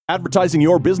Advertising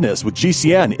your business with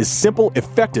GCN is simple,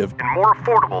 effective, and more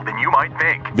affordable than you might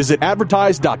think. Visit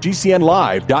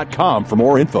advertise.gcnlive.com for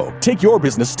more info. Take your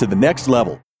business to the next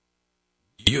level.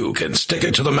 You can stick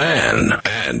it to the man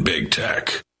and big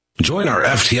tech. Join our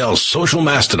FTL social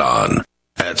mastodon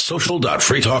at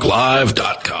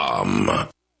social.freetalklive.com.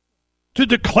 To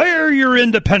declare your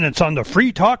independence on the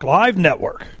Free Talk Live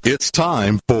network. It's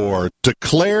time for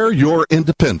Declare Your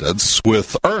Independence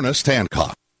with Ernest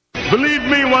Hancock. Believe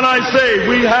me when I say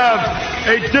we have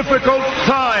a difficult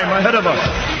time ahead of us.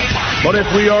 But if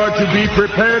we are to be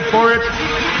prepared for it,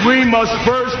 we must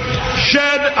first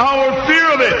shed our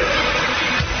fear of it.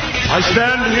 I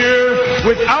stand here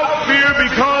without fear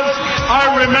because I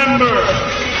remember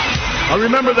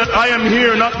that I am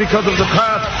here not because of the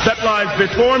path that lies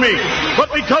before me, but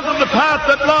because of the path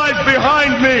that lies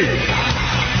behind me.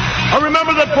 I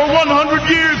remember that for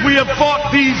 100 years we have fought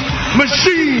these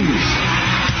machines.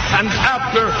 And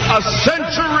after a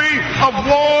century of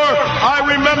war, I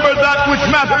remember that which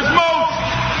matters most.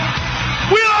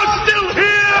 We are still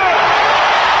here!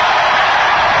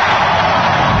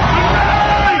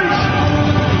 Tonight,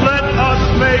 let us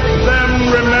make them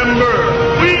remember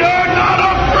we are not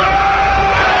afraid!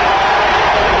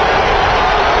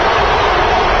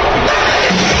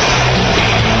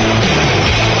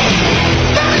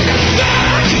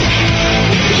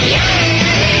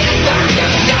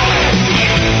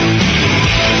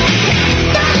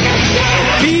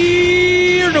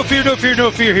 No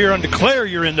fear here on Declare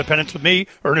Your Independence with me,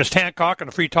 Ernest Hancock, on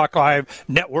the Free Talk Live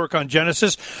network on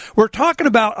Genesis. We're talking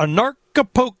about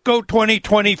Anarchapulco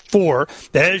 2024.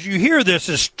 As you hear, this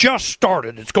has just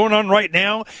started. It's going on right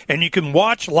now, and you can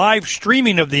watch live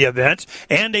streaming of the events,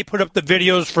 and they put up the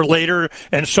videos for later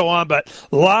and so on, but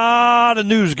a lot of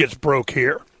news gets broke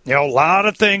here. You know, a lot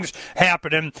of things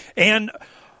happening, and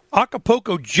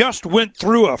Acapulco just went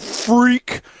through a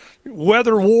freak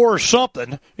weather war or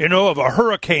something, you know, of a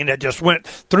hurricane that just went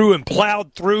through and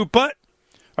plowed through. But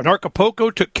Acapulco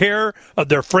took care of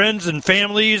their friends and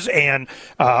families and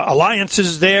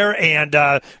alliances there and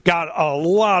got a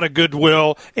lot of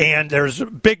goodwill. And there's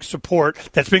big support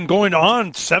that's been going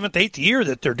on 7th, 8th year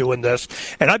that they're doing this.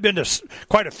 And I've been to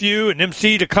quite a few and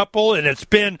emceed a couple, and it's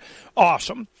been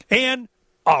awesome. And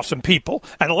awesome people.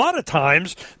 And a lot of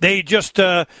times they just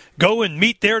go and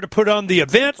meet there to put on the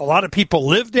event. A lot of people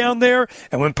live down there.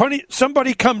 And when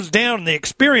somebody comes down and they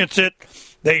experience it,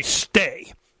 they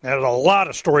stay. There's a lot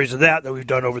of stories of that we've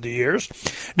done over the years.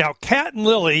 Now, Kat and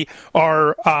Lily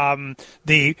are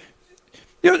the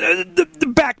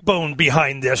backbone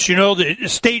behind this, you know, the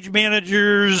stage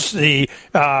managers, the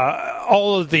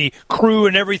all of the crew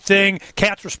and everything.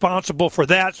 Kat's responsible for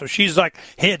that, so she's like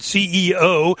head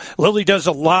CEO. Lily does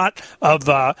a lot of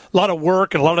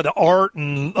work and a lot of the art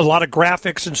and a lot of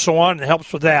graphics and so on, and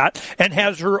helps with that, and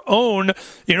has her own,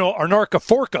 you know,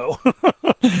 Anarchaforco.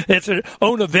 It's an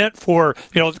own event for,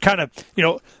 you know, kind of, you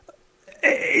know,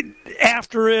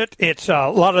 after it, it's a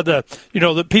lot of the, you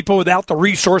know, the people without the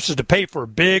resources to pay for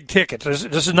big tickets. This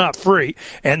is not free.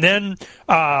 And then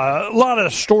a lot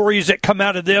of stories that come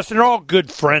out of this, and they're all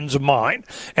good friends of mine.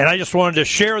 And I just wanted to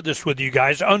share this with you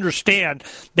guys. Understand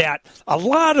that a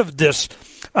lot of this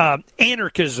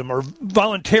anarchism or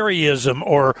voluntarism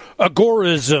or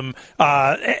agorism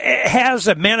has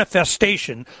a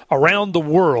manifestation around the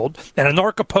world, and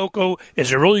Anarchapulco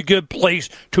is a really good place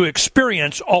to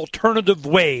experience alternative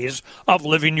ways of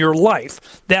living your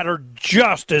life that are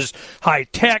just as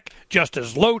high-tech, just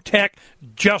as low-tech,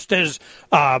 just as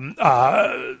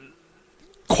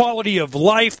quality of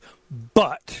life,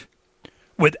 but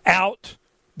without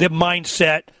the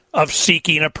mindset of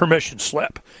seeking a permission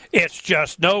slip. It's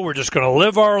just, no, we're just going to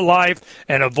live our life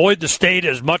and avoid the state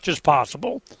as much as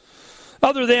possible.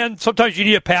 Other than sometimes you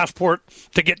need a passport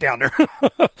to get down there.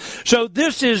 So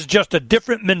this is just a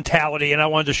different mentality, and I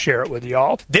wanted to share it with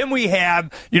y'all. Then we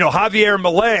have, you know, Javier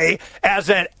Milei as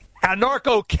an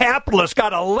anarcho-capitalist,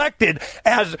 got elected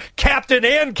as Captain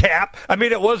ANCAP. I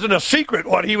mean, it wasn't a secret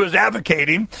what he was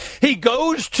advocating. He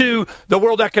goes to the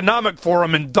World Economic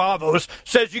Forum in Davos,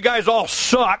 says you guys all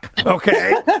suck,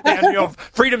 okay? And, you know,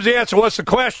 freedom's the answer. What's the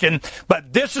question?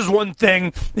 But this is one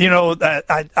thing, you know, that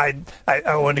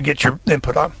I wanted to get your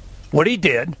input on. What he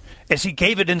did is he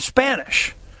gave it in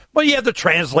Spanish. Well, you have the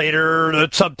translator, the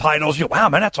subtitles. You go, wow,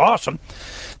 man, that's awesome.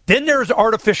 Then there's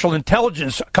artificial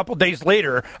intelligence. A couple days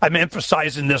later, I'm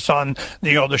emphasizing this on,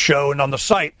 you know, the show and on the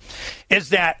site, is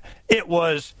that it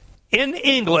was in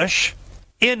English,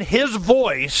 in his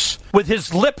voice with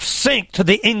his lips synced to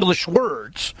the English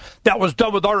words that was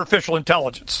done with artificial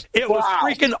intelligence. It was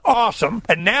freaking awesome.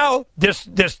 And now this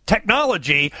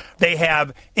technology, they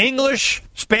have English,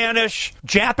 Spanish,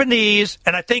 Japanese,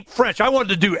 and I think French. I wanted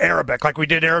to do Arabic, like we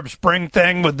did Arab Spring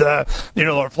thing with the,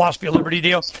 the philosophy of liberty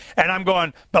deal. And I'm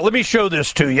going, but let me show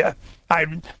this to you.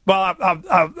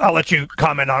 I'll let you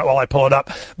comment on it while I pull it up.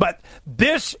 But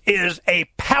this is a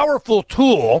powerful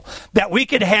tool that we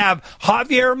could have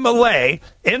Javier Milei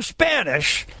in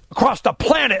Spanish across the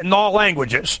planet in all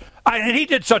languages. And he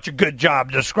did such a good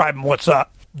job describing what's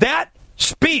up. That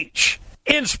speech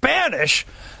in Spanish,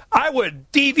 I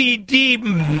would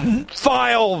DVD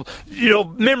file,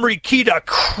 memory key to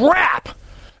crap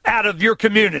out of your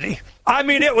community. I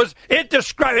mean, it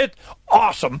described it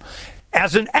awesome.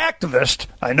 As an activist,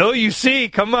 I know you see,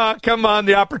 come on,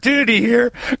 the opportunity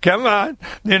here. Come on,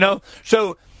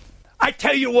 So I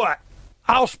tell you what,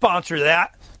 I'll sponsor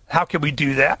that. How can we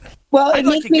do that? Well, it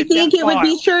makes me think it would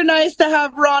be sure nice to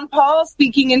have Ron Paul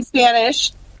speaking in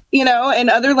Spanish, and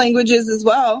other languages as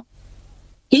well.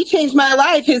 He changed my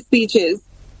life, his speeches.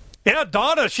 Yeah,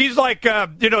 Donna, she's like,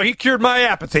 he cured my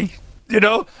apathy.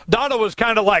 Donna was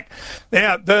kind of like,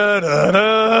 yeah, do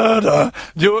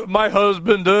it, my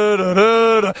husband,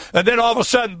 and then all of a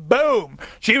sudden, boom,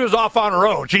 she was off on her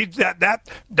own. That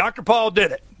Dr. Paul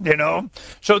did it,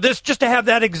 So this, just to have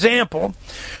that example.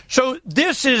 So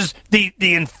this is the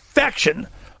infection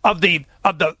of the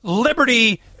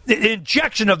liberty, the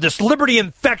injection of this liberty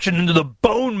infection into the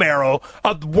bone marrow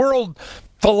of world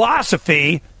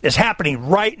philosophy is happening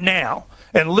right now.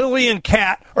 And Lily and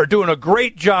Kat are doing a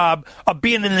great job of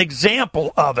being an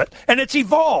example of it. And it's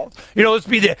evolved. Let's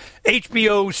be the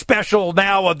HBO special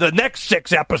now of the next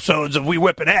 6 episodes of We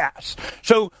Whippin' Ass.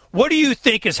 So what do you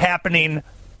think is happening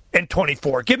in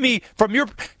 24? Give me from your,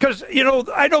 because,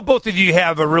 I know both of you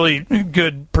have a really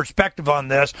good perspective on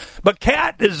this, but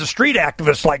Kat is a street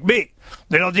activist like me.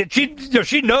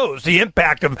 She knows the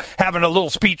impact of having a little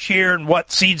speech here and what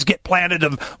seeds get planted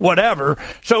of whatever.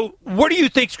 So what do you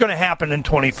think is going to happen in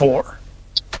 24?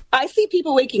 I see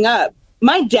people waking up.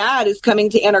 My dad is coming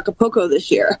to Anarchapulco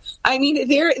this year. I mean,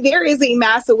 there is a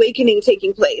mass awakening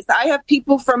taking place. I have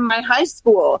people from my high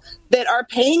school that are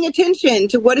paying attention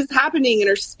to what is happening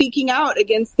and are speaking out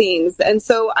against things. And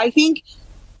so I think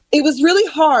it was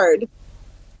really hard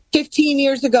 15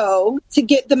 years ago to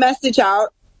get the message out,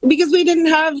 because we didn't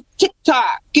have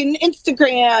TikTok and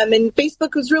Instagram, and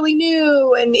Facebook was really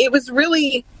new, and it was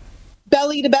really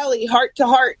belly to belly, heart to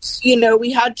heart.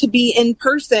 We had to be in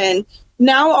person.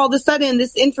 Now, all of a sudden,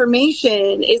 this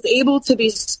information is able to be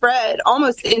spread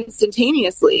almost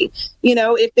instantaneously.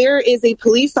 If there is a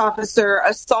police officer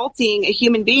assaulting a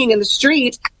human being in the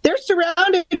street, they're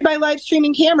surrounded by live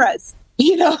streaming cameras.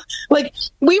 Like,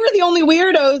 we were the only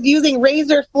weirdos using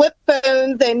Razor flip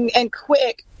phones and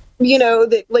Quick,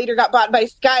 that later got bought by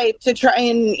Skype to try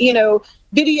and,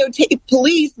 videotape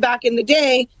police back in the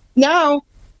day. Now,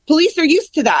 police are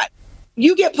used to that.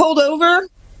 You get pulled over,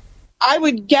 I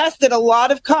would guess that a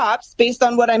lot of cops, based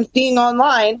on what I'm seeing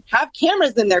online, have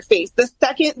cameras in their face the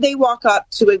second they walk up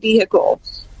to a vehicle.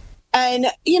 And,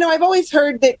 I've always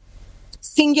heard that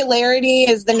singularity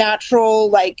is the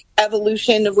natural,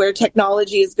 evolution of where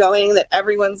technology is going, that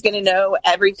everyone's going to know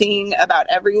everything about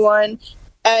everyone.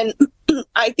 And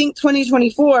I think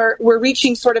 2024, we're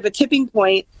reaching sort of a tipping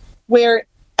point where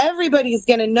everybody's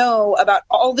going to know about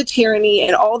all the tyranny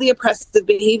and all the oppressive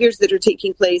behaviors that are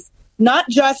taking place, not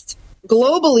just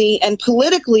globally and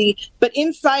politically, but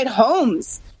inside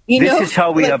homes. This is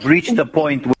how we have reached the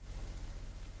point.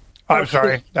 I'm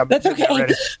sorry. That's okay.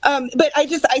 But I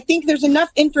think there's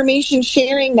enough information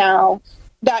sharing now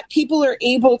that people are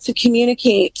able to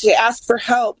communicate, to ask for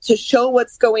help, to show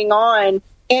what's going on,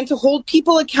 and to hold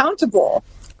people accountable.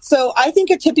 So I think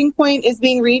a tipping point is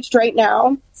being reached right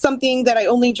now, something that I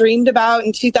only dreamed about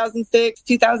in 2006,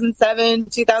 2007,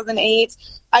 2008.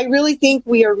 I really think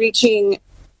we are reaching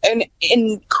an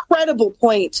incredible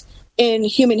point in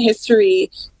human history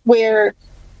where,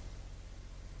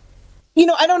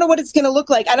 I don't know what it's going to look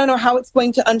like. I don't know how it's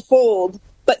going to unfold,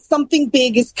 but something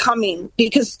big is coming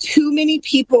because too many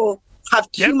people have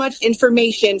too much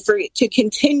information for it to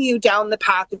continue down the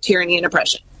path of tyranny and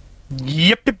oppression.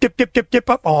 Yep. Okay,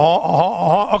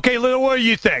 Lil, what do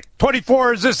you think?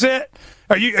 24, is this it?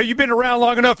 Are you been around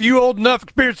long enough? You old enough,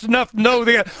 experienced enough to know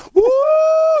that? Woo!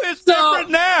 It's different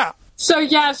now. So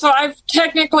I've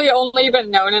technically only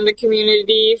been known in the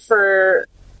community for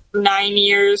 9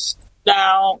 years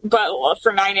now, but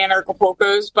for 9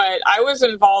 Anarchapulcos. But I was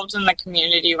involved in the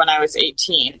community when I was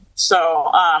 18. So,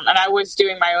 and I was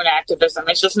doing my own activism.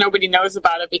 It's just nobody knows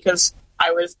about it because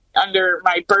I was under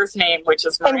my birth name, which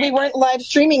is Miranda. And we weren't live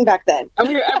streaming back then.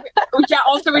 We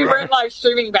weren't live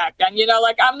streaming back then. You know,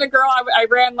 like I'm the girl, I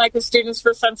ran like a Students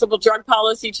for Sensible Drug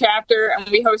Policy chapter, and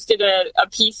we hosted a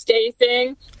Peace Day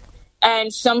thing.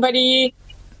 And somebody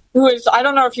who is, I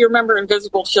don't know if you remember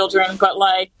Invisible Children, but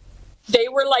like, they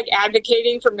were like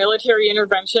advocating for military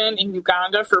intervention in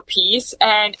Uganda for peace.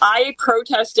 And I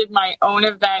protested my own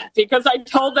event because I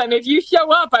told them, if you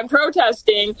show up, I'm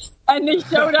protesting. And they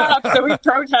showed up, so we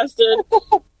protested.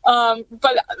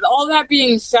 But all that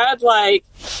being said, like,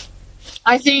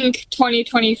 I think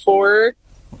 2024,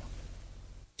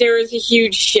 there is a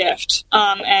huge shift.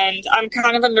 And I'm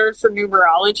kind of a nerd for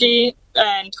numerology.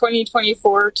 And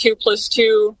 2024, 2 +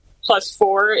 2 +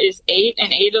 4 is 8.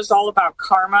 And 8 is all about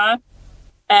karma.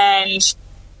 And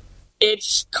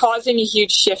it's causing a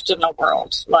huge shift in the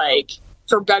world, like,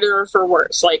 for better or for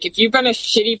worse. Like, if you've been a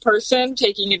shitty person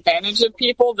taking advantage of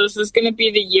people, this is going to be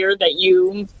the year that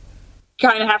you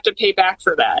kind of have to pay back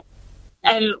for that.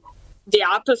 And the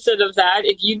opposite of that,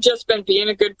 if you've just been being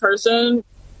a good person,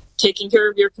 taking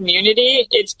care of your community,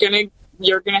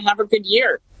 you're going to have a good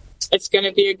year. It's going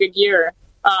to be a good year.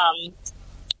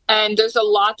 And there's a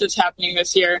lot that's happening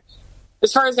this year.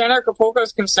 As far as Anarchapulco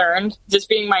is concerned, this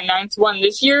being my 9th one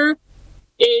this year,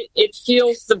 it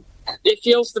feels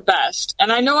the best.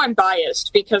 And I know I'm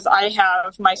biased because I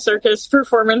have my circus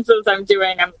performances I'm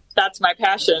doing. That's my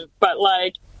passion. But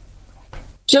like,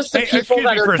 just the people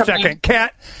that are coming. Excuse me for a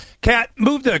second, Kat,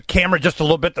 move the camera just a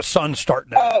little bit. The sun's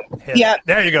starting to hit. Yeah.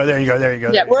 There you go.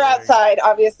 Yeah, we're outside,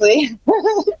 obviously.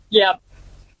 Yeah.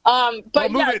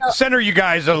 But move it, center you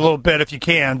guys a little bit if you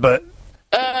can, but.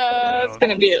 It's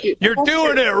going to be it. You're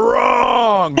doing it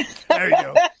wrong. There you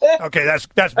go. Okay, that's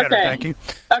better. Okay. Thank you.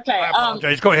 Okay. I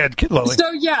apologize. Go ahead, Lily.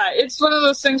 So, yeah, it's one of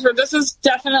those things where this is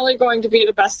definitely going to be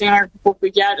the best Anarchapulco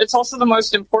we get. It's also the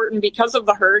most important because of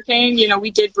the hurricane. You know,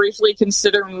 we did briefly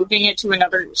consider moving it to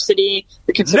another city.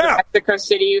 We considered Mexico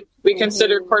City. We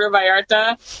considered Puerto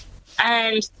Vallarta.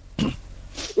 And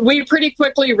we pretty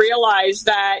quickly realized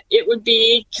that it would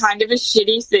be kind of a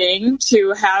shitty thing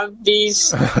to have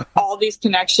all these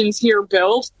connections here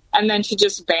built and then to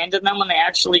just abandon them when they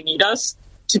actually need us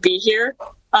to be here.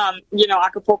 You know,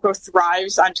 Acapulco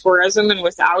thrives on tourism, and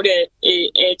without it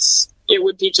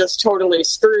would be just totally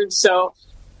screwed. So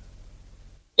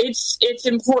it's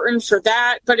important for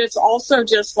that, but it's also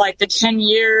just like the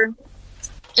 10-year.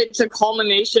 It's a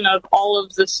culmination of all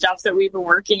of the stuff that we've been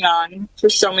working on for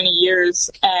so many years,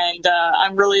 and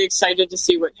I'm really excited to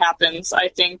see what happens. I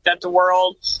think that the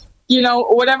world, you know,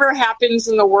 whatever happens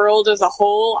in the world as a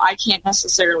whole, I can't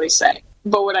necessarily say.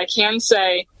 But what I can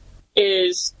say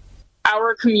is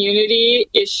our community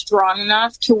is strong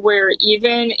enough to where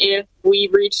even if we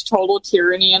reach total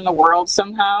tyranny in the world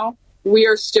somehow, we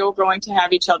are still going to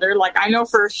have each other. Like, I know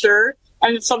for sure.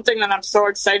 And it's something that I'm so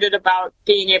excited about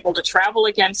being able to travel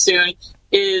again soon,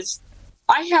 is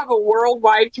I have a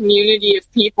worldwide community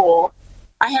of people.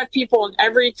 I have people in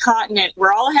every continent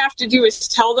where all I have to do is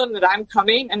tell them that I'm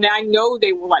coming, and I know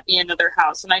they will let me into their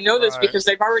house. And I know this because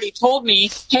they've already told me,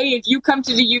 hey, if you come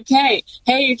to the UK,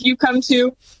 hey, if you come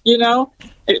to, you know,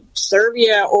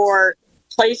 Serbia or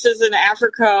places in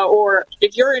Africa, or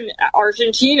if you're in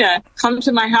Argentina, come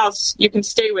to my house, you can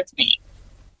stay with me.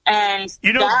 And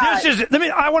you know,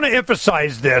 I want to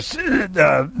emphasize this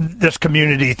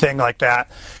community thing like that,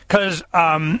 because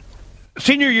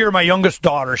senior year, my youngest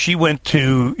daughter, she went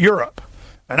to Europe,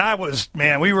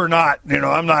 and we were not, you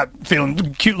know, I'm not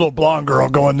feeling cute little blonde girl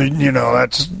going to, you know,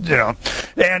 that's, you know,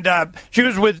 and she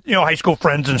was with, you know, high school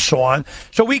friends and so on.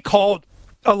 So we called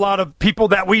a lot of people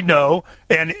that we know,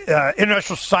 and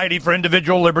International Society for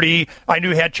Individual Liberty, I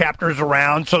knew had chapters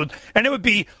around. So, and it would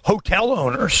be hotel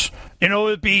owners, you know,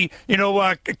 it'd be, you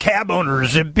know, cab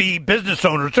owners, it'd be business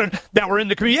owners that were in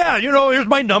the community. Yeah, you know, here's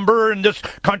my number in this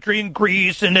country, in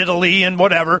Greece and Italy and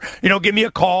whatever, you know, give me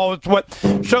a call. It's what.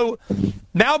 So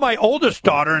now my oldest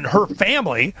daughter and her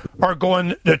family are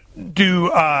going to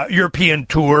do European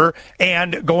tour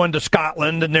and going to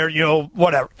Scotland, and they're, you know,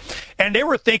 whatever. And they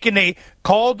were thinking, they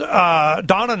called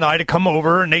Don and I to come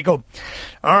over, and they go,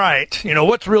 all right, you know,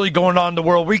 what's really going on in the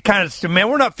world? We kind of said, man,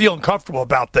 we're not feeling comfortable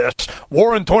about this.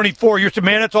 War in 24, you said,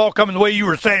 man, it's all coming the way you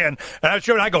were saying. And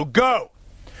I go, go,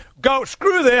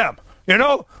 screw them, you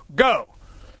know, go.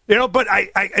 But I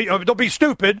don't be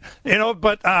stupid,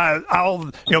 but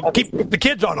I'll, keep the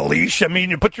kids on a leash. I mean,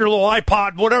 you put your little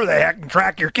iPod, whatever the heck, and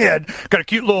track your kid. Got a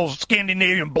cute little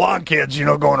Scandinavian blonde kids,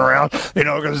 going around,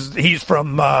 because he's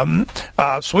from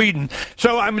Sweden.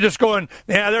 So I'm just going,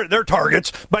 yeah, they're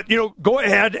targets. But, go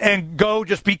ahead and go.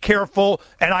 Just be careful,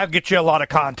 and I'll get you a lot of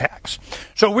contacts.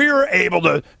 So we were able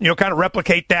to, kind of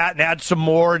replicate that and add some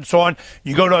more and so on.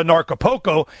 You go to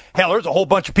Anarchapulco, hell, there's a whole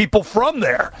bunch of people from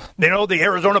there. The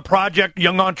Arizona Project,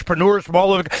 young entrepreneurs from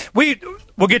all over.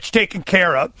 We'll get you taken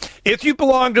care of. If you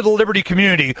belong to the Liberty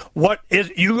community,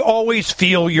 you always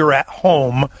feel you're at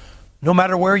home no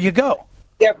matter where you go.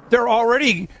 Yep. They're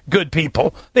already good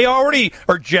people. They already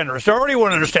are generous. They already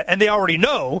want to understand, and they already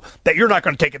know that you're not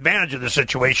going to take advantage of the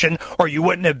situation, or you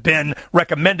wouldn't have been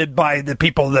recommended by the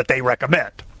people that they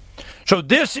recommend. So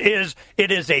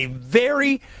it is a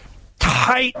very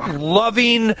tight,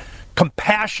 loving,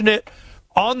 compassionate,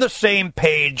 on the same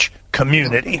page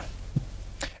community.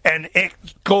 And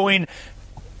it's going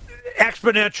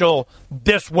exponential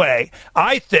this way.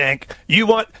 I think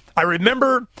I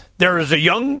remember there was a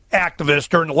young activist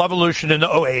during the Levolution in the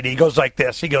 2008. He goes like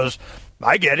this. He goes,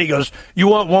 I get it. He goes, you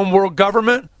want one world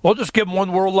government? We'll just give them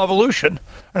one world Levolution.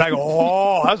 And I go,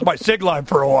 oh, that was my sig line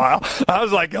for a while. I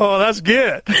was like, oh, that's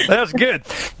good. That's good.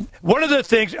 One of the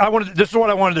things this is what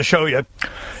I wanted to show you.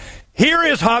 Here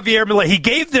is Javier Milei. He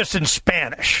gave this in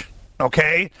Spanish,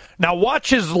 okay? Now watch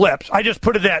his lips. I just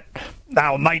put it at,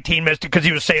 19 minutes because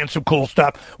he was saying some cool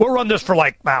stuff. We'll run this for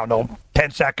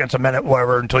 10 seconds, a minute,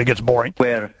 whatever, until he gets boring.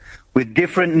 Where, with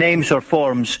different names or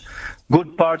forms,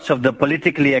 good parts of the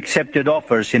politically accepted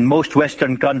offers in most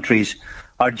Western countries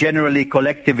are generally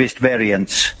collectivist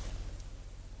variants.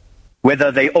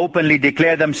 Whether they openly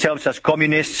declare themselves as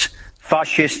communists,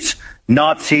 fascists,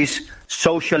 Nazis,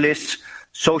 socialists,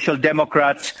 social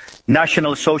democrats,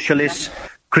 national socialists,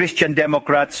 Christian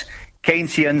democrats,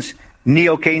 Keynesians,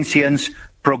 neo-Keynesians,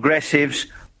 progressives,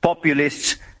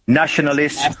 populists,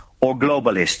 nationalists, or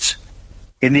globalists.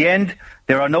 In the end,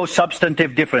 there are no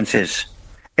substantive differences.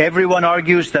 Everyone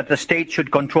argues that the state should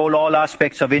control all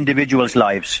aspects of individuals'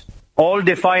 lives. All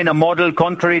define a model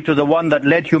contrary to the one that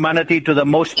led humanity to the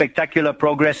most spectacular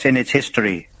progress in its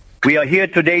history. We are here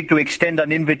today to extend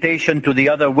an invitation to the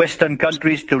other Western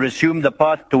countries to resume the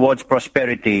path towards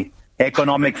prosperity.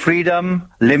 Economic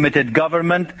freedom, limited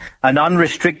government, and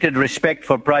unrestricted respect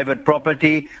for private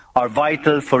property are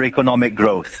vital for economic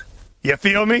growth. You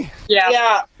feel me?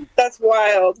 Yeah, that's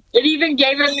wild. It even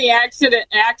gave him the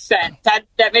accent.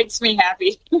 That makes me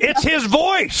happy. It's his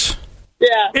voice.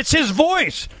 Yeah. It's his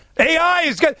voice. AI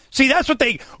is got. See, that's what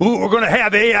we're going to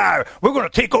have AI. We're going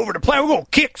to take over the planet. We're going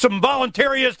to kick some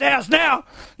voluntarist ass now,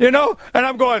 And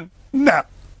I'm going, no.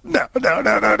 No,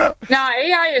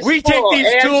 AI is We cool. take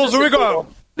these AI tools and we're going,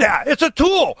 cool. yeah, it's a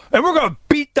tool, and we're going to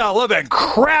beat the living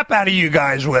crap out of you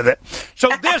guys with it. So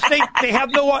this, they have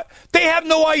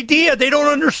no idea. They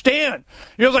don't understand.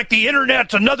 Like the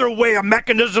internet's another way, a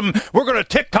mechanism. We're going to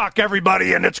TikTok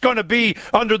everybody, and it's going to be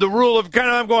under the rule of kind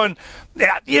of. I'm going,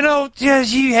 yeah,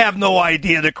 you have no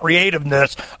idea the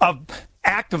creativeness of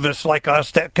activists like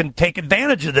us that can take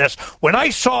advantage of this. When I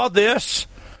saw this,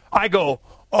 I go,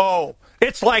 oh,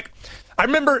 it's like, I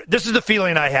remember, this is the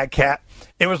feeling I had, Kat.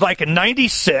 It was like in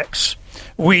 96,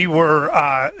 we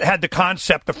had the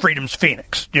concept of Freedom's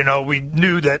Phoenix. We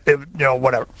knew that,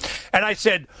 whatever. And I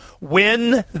said,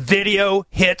 when video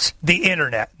hits the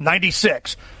internet,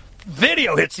 96,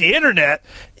 video hits the internet,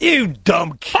 you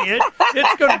dumb kid.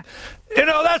 It's going to,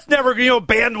 that's never,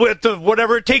 bandwidth of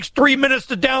whatever. It takes 3 minutes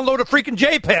to download a freaking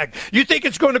JPEG. You think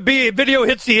it's going to be a video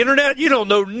hits the internet? You don't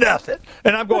know nothing.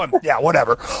 And I'm going, yeah,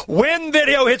 whatever. When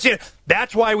video hits the internet,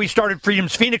 that's why we started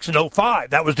Freedom's Phoenix in 2005.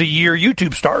 That was the year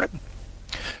YouTube started.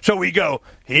 So we go,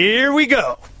 here we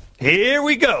go.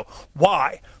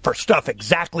 Why? For stuff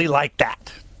exactly like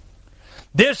that.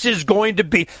 This is going to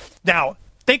be, now,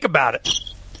 think about it.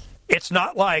 It's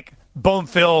not like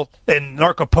Bonefil and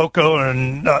Narcopoco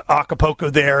and Acapulco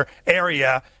there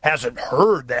area hasn't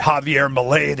heard that Javier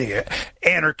Milei, the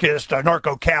anarchist,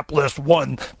 anarcho-capitalist,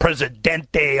 won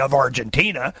Presidente of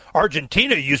Argentina.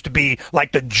 Argentina used to be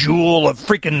like the jewel of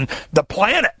freaking the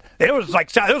planet. It was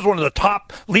one of the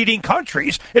top leading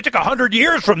countries. It took 100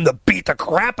 years for them to beat the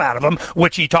crap out of them,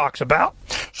 which he talks about.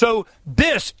 So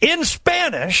this, in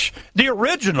Spanish, the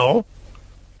original,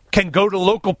 can go to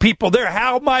local people there.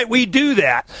 How might we do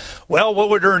that? Well, what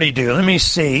would Ernie do? Let me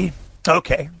see.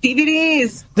 Okay.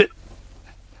 DVDs.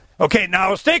 Okay, now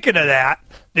I was thinking of that,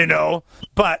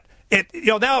 but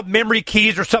now memory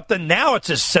keys or something, now it's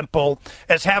as simple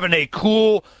as having a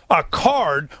cool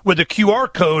card with a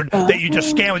QR code that you just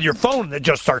scan with your phone and it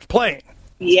just starts playing.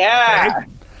 Yeah.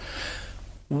 Okay?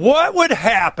 What would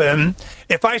happen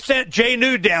if I sent Jay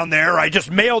New down there, I just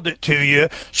mailed it to you,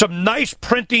 some nice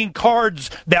printing cards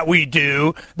that we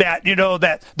do that,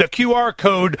 that the QR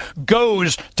code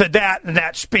goes to that and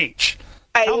that speech?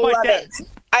 I love it.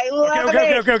 I love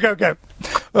it. Okay.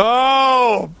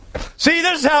 Oh, see,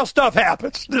 this is how stuff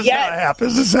happens. This is how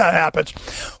it happens.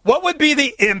 What would be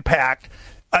the impact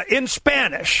in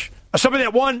Spanish, somebody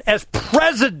that won as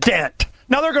president?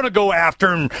 Now they're going to go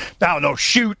after and, I don't know,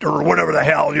 shoot or whatever the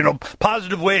hell,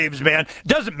 positive waves, man.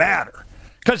 Doesn't matter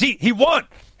because he won.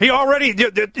 It's already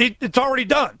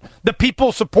done. The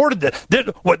people supported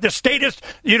the status,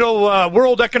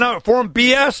 World Economic Forum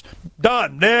BS,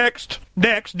 done. Next.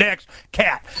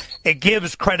 Cat. It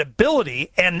gives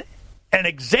credibility and an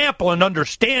example and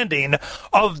understanding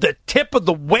of the tip of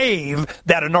the wave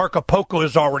that Anarchapulco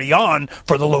is already on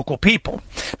for the local people.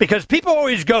 Because people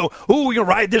always go, ooh, we're going to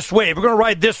ride this wave. We're going to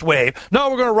ride this wave. No,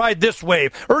 we're going to ride this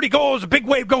wave. Already goes a big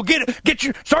wave. Go get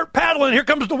it. Start paddling. Here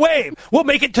comes the wave. We'll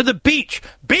make it to the beach.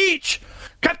 Beach?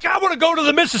 I want to go to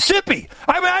the Mississippi.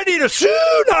 I need a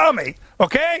tsunami.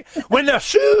 Okay? When the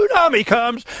tsunami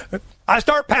comes, I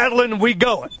start paddling and we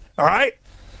going. All right?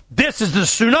 This is the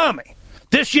tsunami.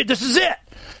 This is it.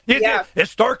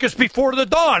 It's darkest before the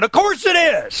dawn. Of course it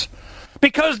is.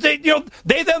 Because they have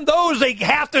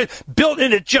to build,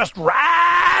 and it just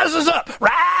rises up.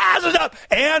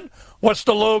 And what's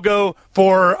the logo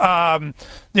for,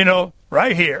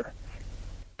 right here?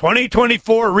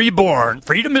 2024 Reborn.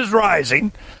 Freedom is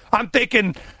rising. I'm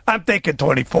thinking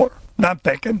 24. I'm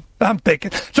thinking.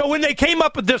 So when they came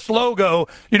up with this logo,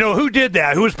 who did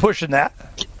that? Who was pushing that?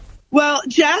 Well,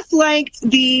 Jeff liked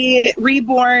the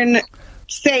Reborn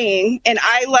saying, and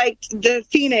I liked the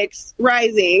Phoenix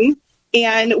rising.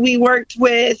 And we worked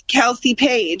with Kelsey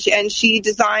Page, and she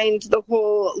designed the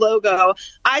whole logo.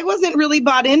 I wasn't really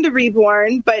bought into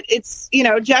Reborn, but it's,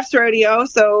 Jeff's rodeo.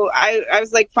 So I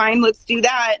was like, fine, let's do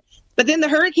that. But then the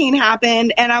hurricane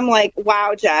happened, and I'm like,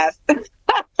 wow, Jeff.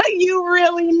 You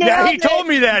really nailed it. Yeah, he told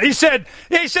me that. He said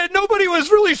nobody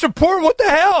was really supporting. What the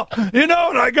hell? And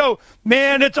I go,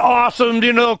 man, it's awesome.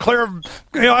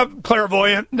 I'm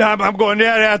clairvoyant. I'm going,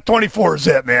 24 is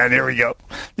it, man. Here we go.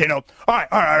 All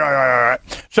right.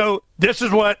 So this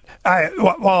is what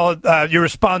while you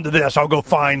respond to this, I'll go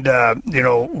find,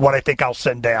 what I think I'll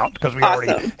send out because we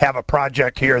already have a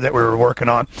project here that we were working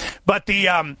on. But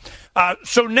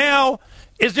so now,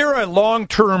 is there a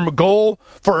long-term goal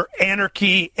for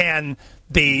anarchy and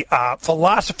the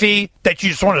philosophy that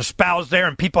you just want to espouse there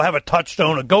and people have a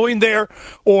touchstone of going there?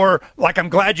 Or, like, I'm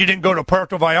glad you didn't go to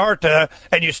Puerto Vallarta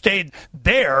and you stayed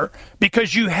there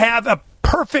because you have a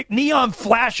perfect neon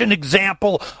flashing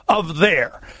example of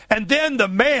there. And then the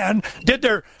man did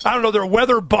their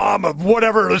weather bomb of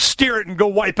whatever to steer it and go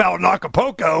wipe out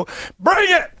Acapulco. Bring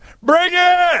it!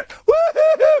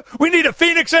 Woo-hoo-hoo! We need a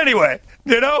Phoenix anyway,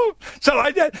 So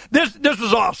this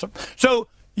was awesome. So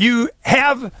you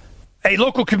have a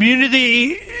local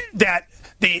community that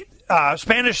the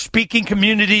Spanish-speaking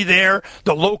community there,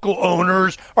 the local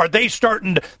owners, are they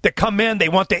starting to come in? They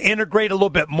want to integrate a little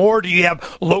bit more? Do you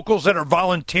have locals that are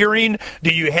volunteering?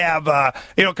 Do you have,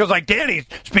 because like Danny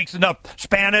speaks enough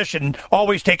Spanish and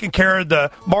always taking care of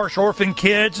the Marsh orphan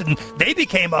kids, and they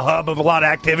became a hub of a lot of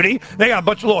activity. They got a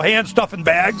bunch of little hand stuffing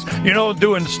bags,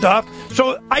 doing stuff.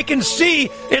 So I can see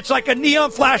it's like a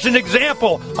neon flashing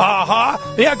example.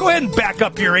 Yeah, go ahead and back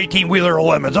up your 18-wheeler of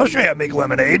lemons. I'll show you how to make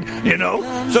lemonade,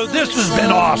 So this has been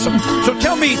awesome. So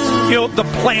tell me, the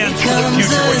plans for the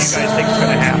future, what you guys think is going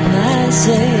to happen. I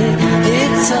say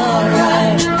it's all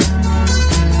right.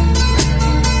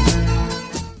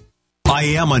 I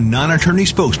am a non-attorney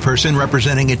spokesperson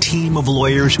representing a team of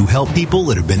lawyers who help people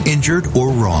that have been injured or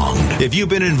wronged. If you've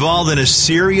been involved in a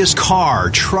serious car,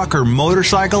 truck, or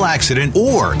motorcycle accident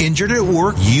or injured at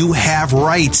work, you have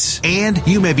rights, and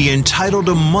you may be entitled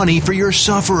to money for your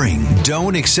suffering.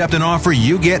 Don't accept an offer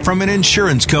you get from an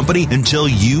insurance company until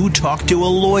you talk to a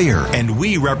lawyer. And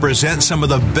we represent some of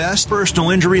the best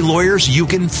personal injury lawyers you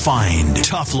can find.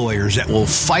 Tough lawyers that will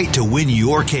fight to win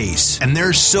your case. And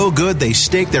they're so good they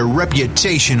stake their reputation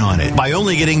on it by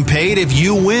only getting paid if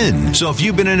you win. So if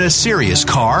you've been in a serious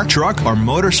car, truck, or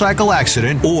motorcycle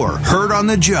accident or hurt on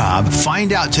the job,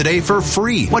 find out today for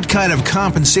free what kind of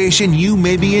compensation you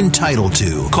may be entitled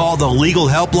to. Call the legal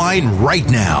helpline right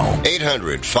now.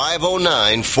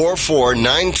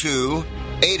 800-509-4492.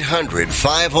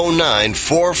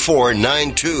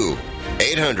 800-509-4492.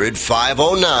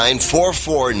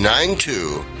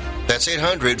 800-509-4492. That's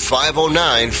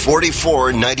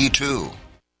 800-509-4492.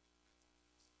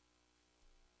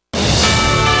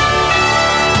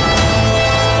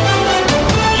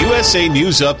 USA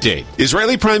News Update.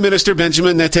 Israeli Prime Minister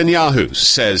Benjamin Netanyahu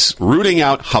says rooting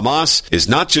out Hamas is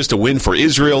not just a win for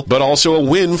Israel, but also a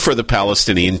win for the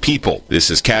Palestinian people.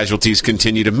 This as casualties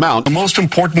continue to mount. The most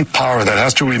important power that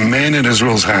has to remain in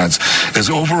Israel's hands is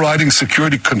overriding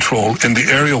security control in the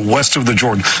area west of the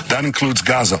Jordan. That includes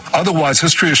Gaza. Otherwise,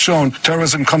 history has shown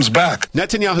terrorism comes back.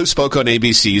 Netanyahu spoke on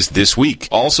ABC's This Week.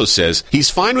 Also says he's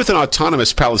fine with an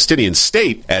autonomous Palestinian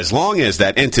state as long as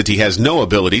that entity has no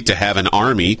ability to have an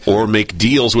army or make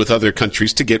deals with other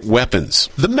countries to get weapons.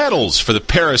 The medals for the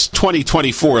Paris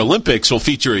 2024 Olympics will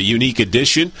feature a unique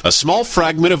addition, a small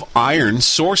fragment of iron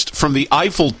sourced from the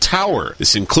Eiffel Tower.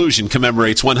 This inclusion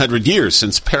commemorates 100 years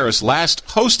since Paris last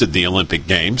hosted the Olympic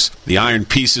Games. The iron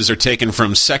pieces are taken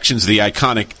from sections of the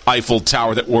iconic Eiffel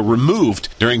Tower that were removed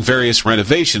during various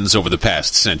renovations over the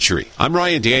past century. I'm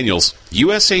Ryan Daniels,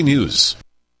 USA News.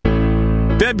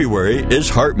 February is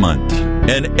Heart Month,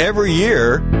 and every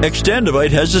year,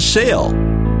 Extendivite has a sale.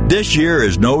 This year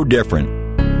is no different.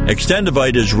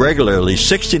 Extendivite is regularly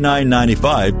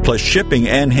 $69.95 plus shipping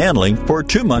and handling for a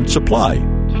 2-month supply.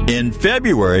 In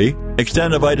February,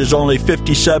 Extendivite is only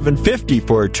 $57.50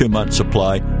 for a 2-month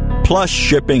supply plus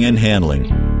shipping and handling.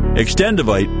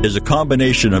 Extendivite is a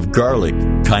combination of garlic,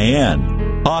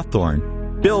 cayenne,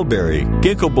 hawthorn, bilberry,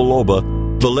 ginkgo biloba,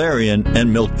 valerian,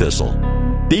 and milk thistle.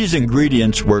 These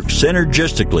ingredients work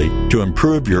synergistically to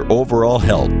improve your overall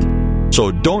health.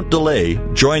 So don't delay.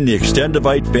 Join the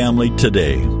Extendivite family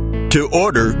today. To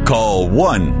order, call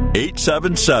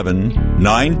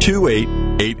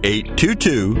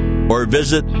 1-877-928-8822 or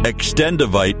visit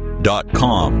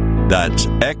extendivite.com. That's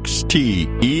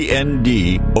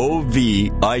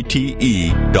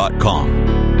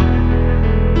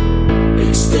XTENDOVITE.com.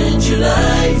 Extend your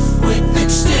life with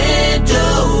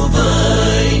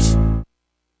Extendovite.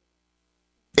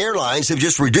 Airlines have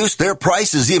just reduced their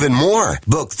prices even more.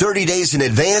 Book 30 days in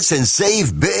advance and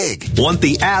save big. Want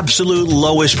the absolute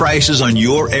lowest prices on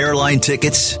your airline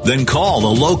tickets? Then call the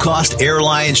Low Cost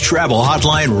Airlines Travel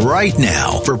Hotline right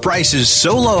now for prices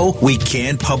so low we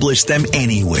can't publish them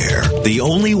anywhere. The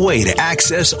only way to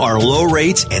access our low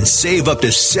rates and save up to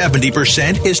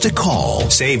 70% is to call.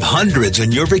 Save hundreds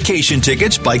on your vacation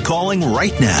tickets by calling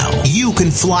right now. You can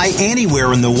fly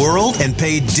anywhere in the world and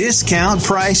pay discount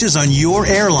prices on your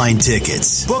airline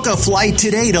tickets. Book a flight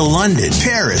today to London,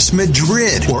 Paris,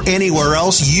 Madrid, or anywhere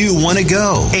else you want to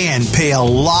go and pay a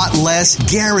lot less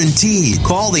guaranteed.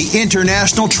 Call the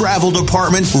International Travel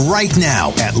Department right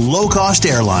now at Low Cost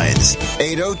Airlines.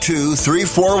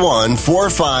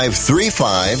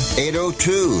 802-341-4535.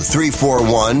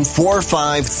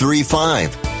 802-341-4535.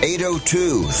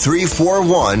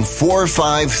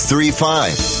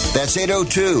 802-341-4535. That's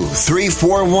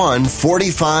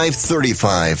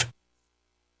 802-341-4535.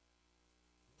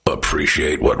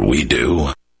 Appreciate what we do?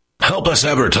 Help us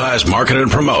advertise, market, and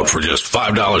promote for just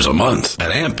 $5 a month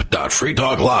at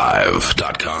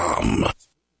amp.freetalklive.com.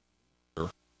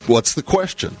 What's the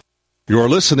question? You're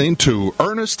listening to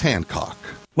Ernest Hancock.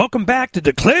 Welcome back to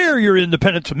Declare Your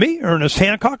Independence with me, Ernest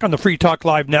Hancock, on the Free Talk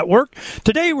Live Network.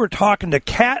 Today we're talking to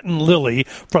Kat and Lily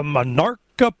from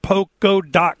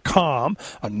Anarchapulco.com,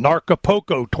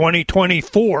 Anarchapulco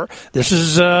 2024. This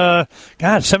is, 7th,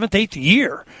 8th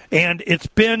year, and it's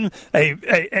been an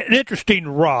interesting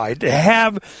ride to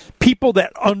have people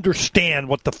that understand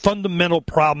what the fundamental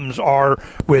problems are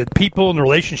with people in the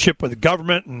relationship with the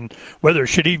government and whether there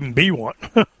should even be one.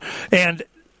 And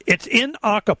it's in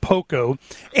Acapulco,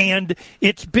 and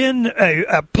it's been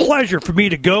a pleasure for me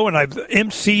to go, and I've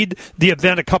emceed the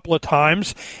event a couple of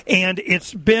times, and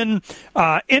it's been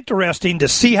interesting to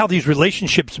see how these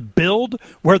relationships build,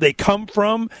 where they come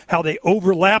from, how they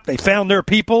overlap, they found their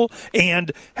people,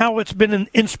 and how it's been an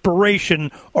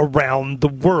inspiration around the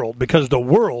world, because the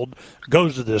world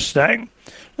goes to this thing.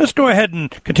 Let's go ahead and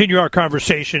continue our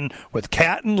conversation with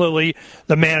Kat and Lily,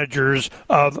 the managers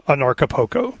of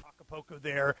Anarchapulco.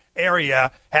 Their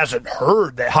area hasn't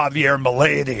heard that Javier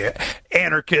Milei, the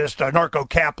anarchist,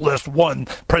 anarcho-capitalist, won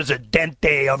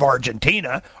Presidente of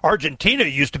Argentina. Argentina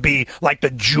used to be like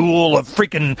the jewel of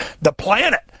freaking the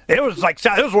planet. It was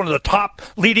one of the top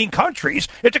leading countries.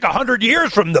 It took 100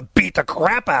 years for them to beat the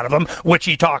crap out of them, which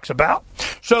he talks about.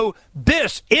 So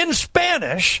this, in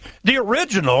Spanish, the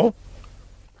original,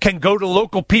 can go to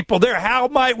local people there. How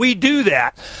might we do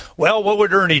that? Well, what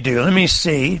would Ernie do? Let me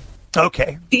see.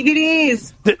 Okay.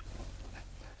 DVDs.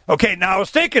 Okay, now I was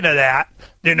thinking of that,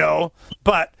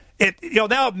 but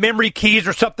now memory keys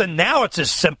or something, now it's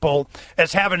as simple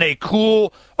as having a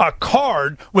cool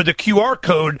card with a QR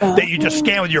code that you just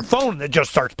scan with your phone and it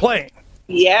just starts playing.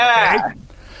 Yeah. Okay?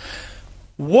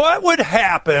 What would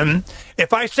happen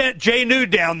if I sent Jay New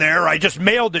down there, I just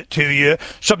mailed it to you,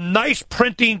 some nice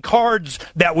printing cards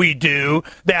that we do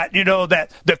that,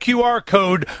 that the QR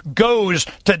code goes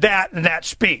to that in that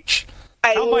speech.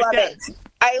 I love it.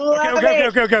 I love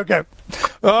it. Okay.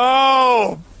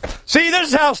 Oh, see, this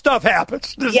is how stuff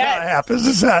happens. This is how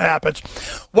it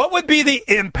happens. What would be the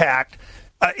impact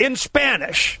in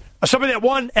Spanish, somebody that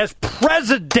won as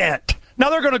president? Now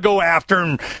they're going to go after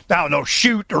and, I don't know,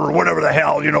 shoot or whatever the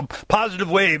hell, positive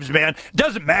waves, man.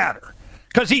 Doesn't matter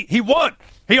because he won.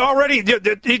 It's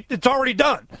already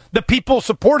done. The people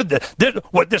supported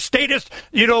the statist,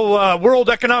 World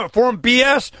Economic Forum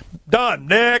BS, done.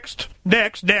 Next.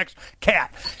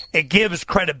 Cat. It gives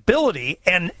credibility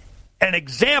and an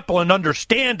example and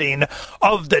understanding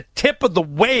of the tip of the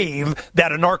wave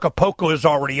that Anarchapulco is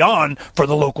already on for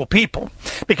the local people.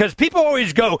 Because people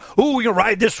always go, ooh, we're going to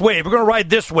ride this wave. We're going to ride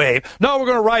this wave. No, we're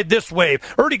going to ride this wave.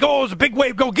 Already goes, a big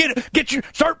wave. Go get it.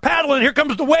 Start paddling. Here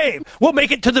comes the wave. We'll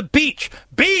make it to the beach.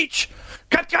 Beach?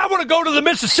 I want to go to the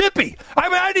Mississippi.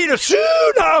 I need a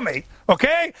tsunami.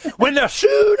 Okay? When the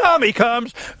tsunami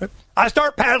comes, I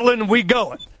start paddling and we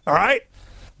going. All right?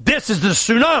 This is the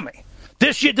tsunami.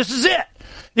 This is it.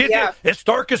 It's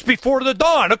darkest before the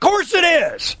dawn. Of course it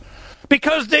is.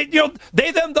 Because they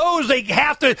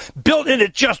have to build, and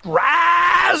it just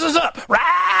rises up.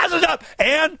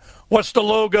 And what's the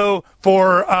logo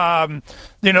for,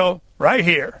 right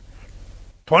here?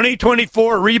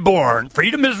 2024 Reborn.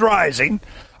 Freedom is rising.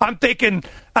 I'm thinking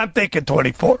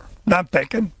 24. I'm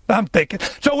thinking.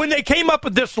 So when they came up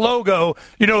with this logo,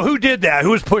 who did that? Who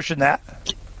was pushing that?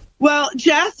 Well,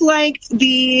 Jeff liked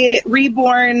the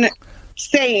Reborn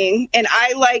saying, and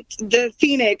I liked the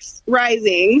Phoenix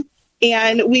rising,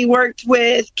 and we worked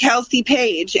with Kelsey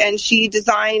Page, and she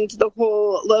designed the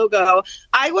whole logo.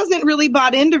 I wasn't really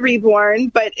bought into Reborn,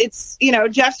 but it's,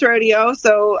 Jeff's rodeo,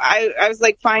 so I was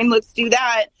like, fine, let's do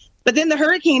that. But then the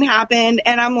hurricane happened,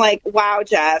 and I'm like, wow,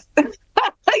 Jeff.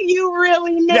 You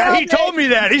really nailed it. Yeah, he told me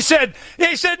that. He said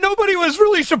nobody was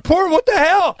really supporting. What the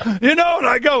hell? And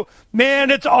I go,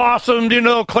 man, it's awesome.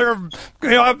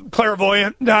 I'm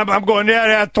clairvoyant. I'm going,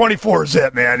 24 is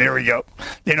it, man. Here we go.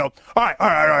 All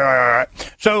right.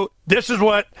 So this is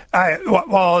what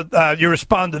while you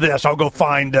respond to this, I'll go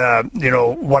find,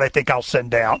 what I think I'll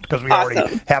send out because we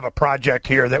already have a project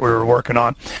here that we were working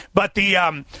on. But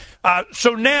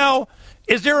so now,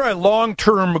 is there a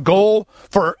long-term goal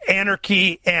for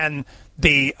anarchy and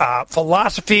the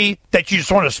philosophy that you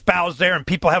just want to espouse there and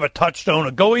people have a touchstone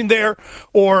of going there?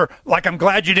 Or, like, I'm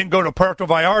glad you didn't go to Puerto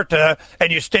Vallarta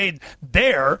and you stayed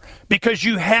there because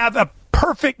you have a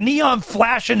perfect neon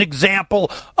flashing example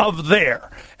of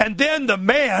there. And then the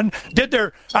man did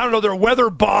their weather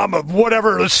bomb of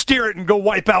whatever to steer it and go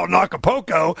wipe out in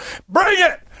Acapulco. Bring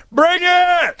it!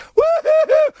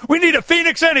 Woo-hoo-hoo! We need a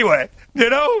Phoenix anyway,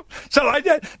 So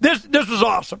this was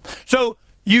awesome. So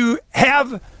you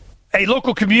have a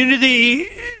local community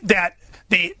that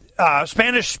the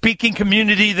Spanish-speaking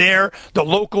community there, the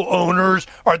local owners,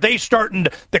 are they starting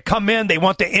to come in? They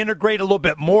want to integrate a little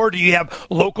bit more. Do you have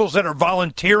locals that are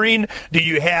volunteering? Do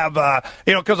you have,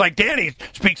 because like Danny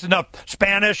speaks enough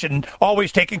Spanish and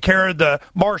always taking care of the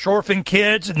Marsh orphan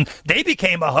kids, and they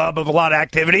became a hub of a lot of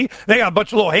activity. They got a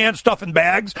bunch of little hand stuffing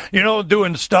bags,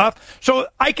 doing stuff. So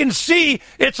I can see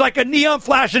it's like a neon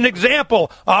flashing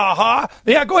example. Yeah,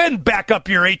 go ahead and back up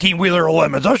your 18-wheeler of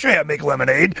lemons. I'll show you how to make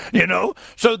lemonade,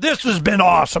 So this has been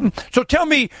awesome. So tell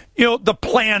me, the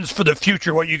plans for the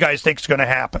future, what you guys think is going to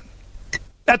happen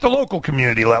at the local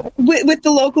community level. With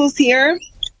the locals here,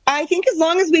 I think as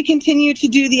long as we continue to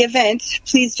do the event,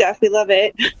 please, Jeff, we love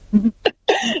it,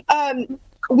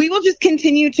 we will just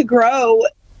continue to grow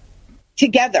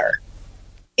together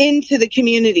into the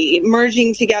community,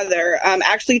 merging together.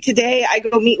 Actually, today I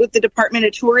go meet with the Department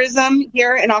of Tourism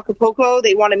here in Acapulco.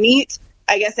 They want to meet.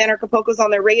 I guess Anarchapulco's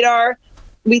on their radar.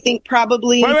 We think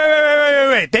probably...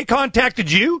 Wait. They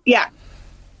contacted you? Yeah.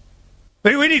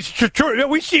 We need to...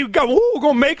 We see... We're going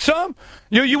to make some?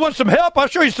 You want some help? I'll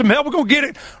show you some help. We're going to get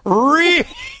it. Really?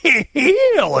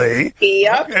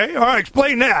 Yep. Okay. All right.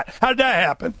 Explain that. How did that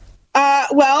happen?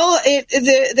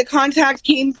 The contact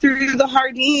came through the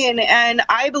Hardin, and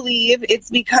I believe it's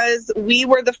because we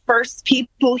were the first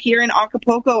people here in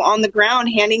Acapulco on the ground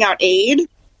handing out aid,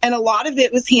 and a lot of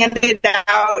it was handed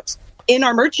out in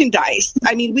our merchandise.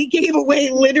 I mean, we gave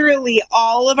away literally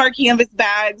all of our canvas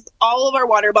bags, all of our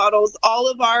water bottles, all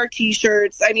of our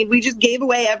T-shirts. I mean, we just gave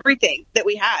away everything that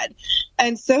we had.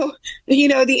 And so, the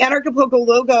Anarchapulco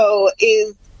logo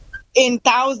is in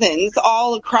thousands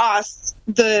all across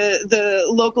the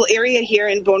local area here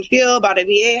in Bonfil, Barra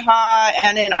Vieja,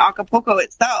 and in Acapulco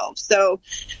itself. So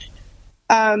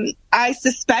I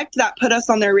suspect that put us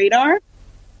on their radar.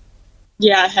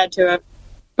 Yeah, it had to have.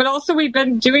 But also, we've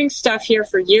been doing stuff here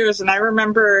for years, and I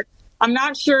remember, I'm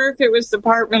not sure if it was the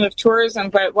Department of Tourism,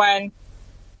 but when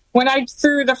I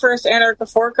threw the first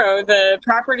Anarchapulco, the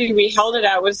property we held it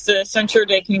at was the Centro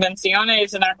de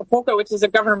Convenciones in Acapulco, which is a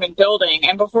government building.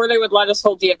 And before they would let us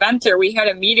hold the event there, we had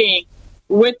a meeting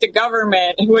with the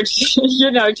government, which,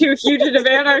 two fugitive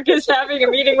anarchists having a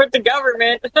meeting with the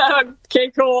government.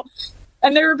 Okay, cool.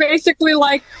 And they were basically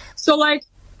like, so, like,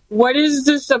 what is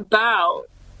this about?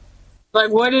 Like,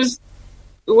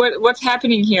 what's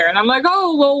happening here? And I'm like,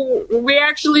 oh, well, we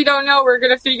actually don't know. We're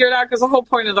going to figure it out, because the whole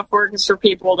point of the fork is for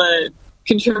people to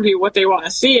contribute what they want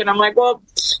to see. And I'm like, well,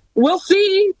 we'll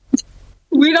see.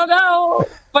 We don't know.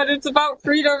 But it's about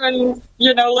freedom and,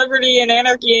 liberty and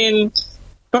anarchy,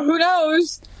 but who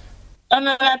knows? And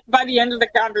then by the end of the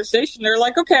conversation, they're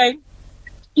like, okay,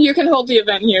 you can hold the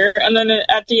event here. And then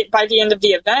by the end of the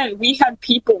event, we had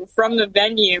people from the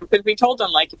venue, because we told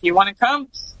them, like, if you want to come,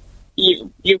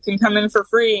 you can come in for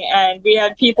free. And we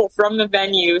had people from the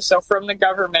venue, so from the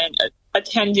government,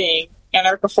 attending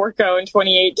Anarchapulco in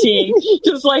 2018,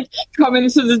 just like coming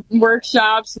to the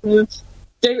workshops. And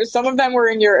some of them were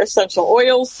in your essential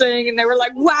oils thing, and they were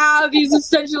like, wow, these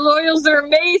essential oils are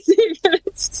amazing.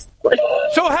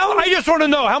 So I just want to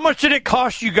know, how much did it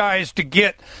cost you guys to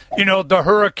get, the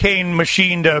hurricane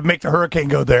machine to make the hurricane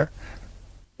go there?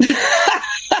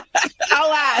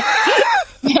 I'll ask.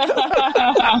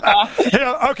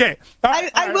 Okay.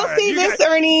 I will say this,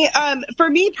 Ernie. For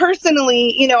me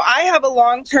personally, I have a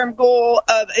long-term goal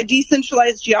of a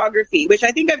decentralized geography, which I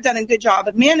think I've done a good job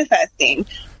of manifesting.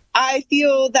 I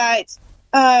feel that,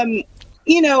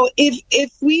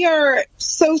 if we are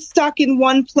so stuck in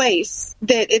one place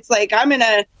that it's like, I'm going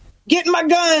to get my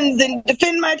guns and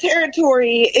defend my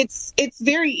territory, it's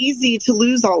very easy to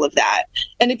lose all of that.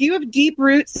 And if you have deep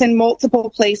roots in multiple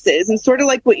places, and sort of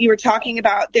like what you were talking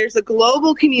about, there's a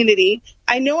global community.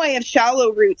 I know I have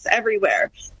shallow roots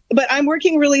everywhere, but I'm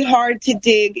working really hard to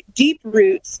dig deep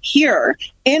roots here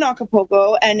in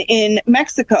Acapulco and in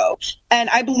Mexico. And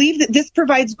I believe that this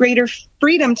provides greater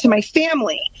freedom to my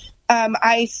family.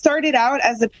 I started out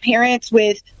as a parent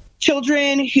with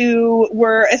children who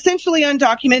were essentially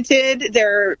undocumented.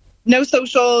 Their no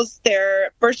socials,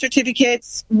 their birth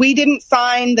certificates. We didn't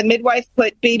sign. The midwife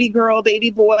put baby girl,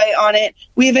 baby boy on it.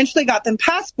 We eventually got them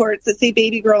passports that say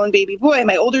baby girl and baby boy,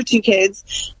 my older two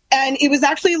kids. And it was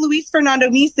actually Luis Fernando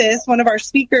Mises, one of our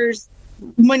speakers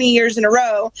many years in a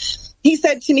row. He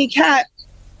said to me, Kat,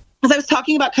 as I was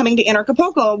talking about coming to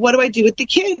Anarchapulco, what do I do with the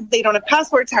kids? They don't have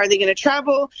passports. How are they going to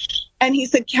travel? And he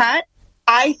said, Kat,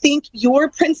 I think your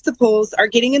principles are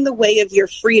getting in the way of your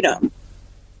freedom.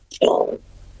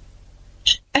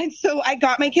 And so I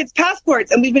got my kids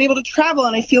passports, and we've been able to travel,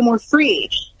 and I feel more free.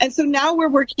 And so now we're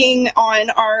working on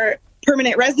our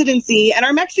permanent residency and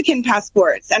our Mexican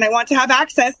passports. And I want to have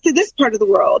access to this part of the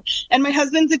world. And my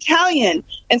husband's Italian.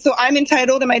 And so I'm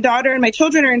entitled, and my daughter and my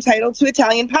children are entitled to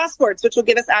Italian passports, which will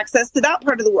give us access to that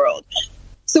part of the world.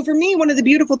 So for me, one of the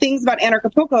beautiful things about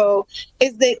Anarchapulco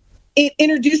is that it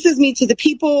introduces me to the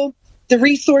people, the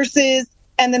resources,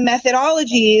 and the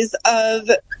methodologies of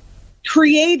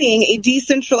creating a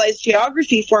decentralized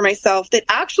geography for myself that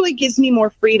actually gives me more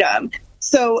freedom.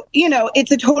 So,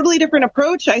 it's a totally different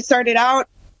approach. I started out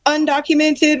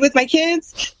undocumented with my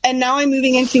kids, and now I'm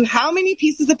moving into how many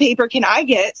pieces of paper can I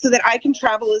get so that I can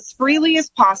travel as freely as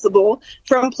possible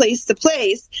from place to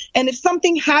place. And if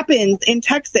something happens in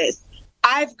Texas,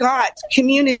 I've got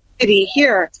community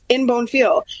here in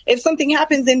Bonfil. If something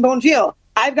happens in Bonfil,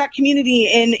 I've got community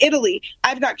in Italy.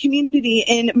 I've got community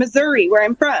in Missouri, where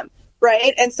I'm from,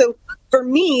 right? And so for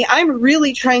me, I'm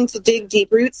really trying to dig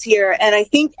deep roots here. And I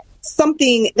think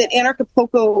something that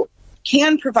Anarchapulco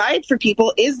can provide for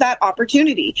people is that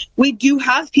opportunity. We do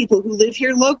have people who live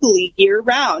here locally year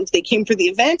round. They came for the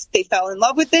event, they fell in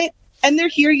love with it, and they're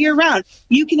here year round.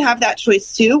 You can have that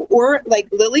choice too. Or like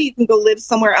Lily, you can go live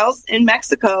somewhere else in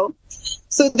Mexico.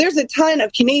 So there's a ton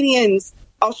of Canadians,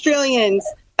 Australians,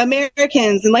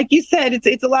 Americans. And like you said,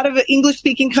 it's a lot of English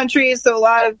speaking countries. So a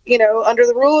lot of, under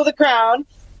the rule of the crown.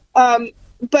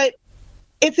 But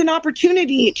it's an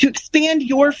opportunity to expand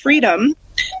your freedom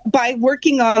by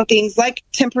working on things like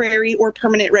temporary or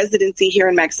permanent residency here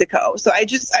in Mexico. So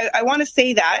I want to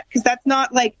say that, because that's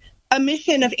not like a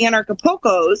mission of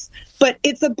Anarchapulco's, but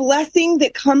it's a blessing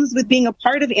that comes with being a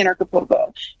part of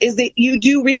Anarchapulco, is that you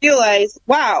do realize,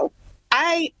 wow,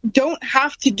 I don't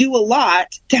have to do a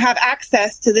lot to have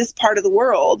access to this part of the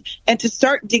world and to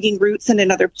start digging roots in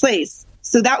another place.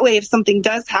 So that way, if something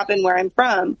does happen where I'm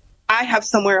from, I have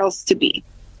somewhere else to be.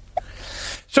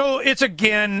 So it's,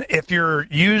 again, if you're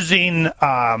using,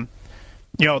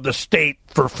 the state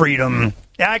for freedom,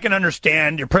 I can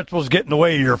understand your principles get in the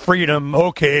way of your freedom.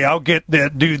 Okay, I'll do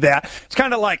that. It's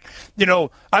kind of like,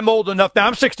 I'm old enough now.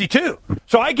 I'm 62,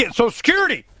 so I get Social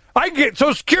Security.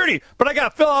 But I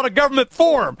got to fill out a government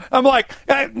form. I'm like,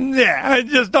 I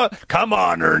just don't. Come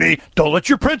on, Ernie. Don't let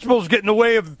your principles get in the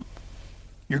way of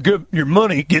your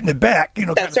money, getting it back.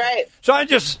 That's right. So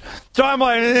I'm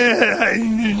like,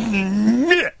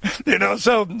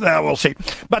 so we'll see.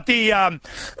 But the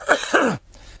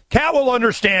Kat will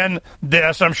understand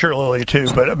this. I'm sure Lily too.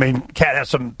 But I mean, Kat has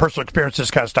some personal experience,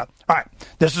 this kind of stuff. All right,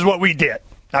 this is what we did.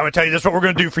 I'm going to tell you this is what we're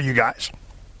going to do for you guys.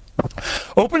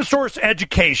 Open source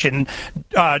education.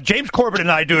 James Corbett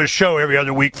and I do a show every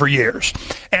other week for years.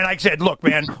 And I said, look,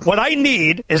 man, what I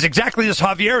need is exactly this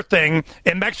Javier thing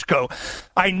in Mexico.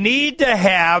 I need to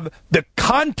have the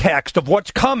context of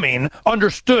what's coming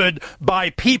understood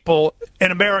by people in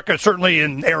America, certainly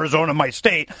in Arizona, my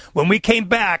state. When we came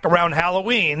back around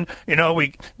Halloween,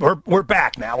 we're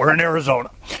back now. We're in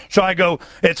Arizona. So I go,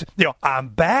 I'm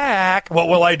back. What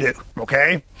will I do?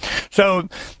 Okay. So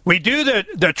we do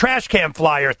the trash can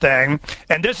flyer thing,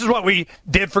 and this is what we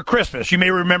did for Christmas. You may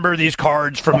remember these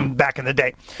cards from back in the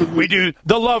day. We do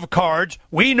the love cards.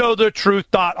 We know the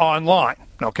truth.online.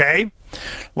 Okay?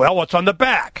 Well, what's on the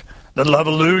back? The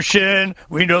Lovolution,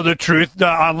 we know the truth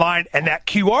online, and that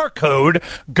QR code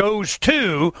goes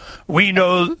to we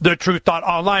know the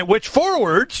truth.online, which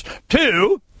forwards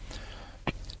to.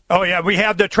 Oh, yeah, we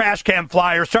have the trash can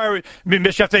flyer. Sorry,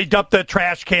 Michelle, they dumped the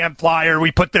trash can flyer.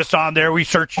 We put this on there. We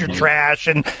search your trash.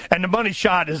 And the money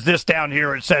shot is this down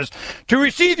here. It says, to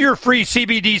receive your free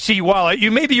CBDC wallet,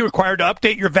 you may be required to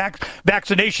update your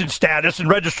vaccination status and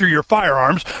register your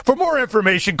firearms. For more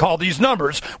information, call these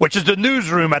numbers, which is the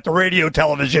newsroom at the radio,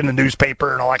 television, and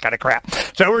newspaper, and all that kind of crap.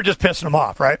 So we're just pissing them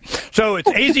off, right? So it's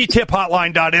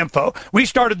aztiphotline.info. We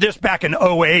started this back in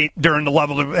 2008 during the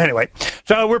level. Anyway,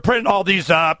 so we're printing all these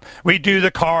up. We do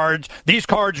the cards. These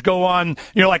cards go on,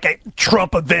 like at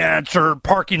Trump events or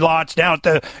parking lots down at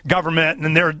the government,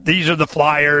 and these are the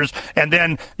flyers. And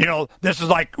then, this is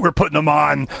like we're putting them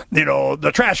on,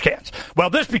 the trash cans.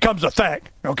 Well, this becomes a thing,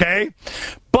 okay?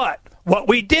 But what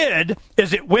we did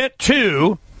is it went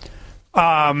to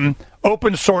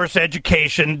open source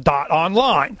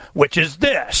education.online, which is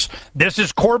this. This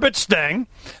is Corbett's thing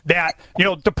that,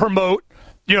 to promote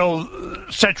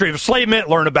century of enslavement,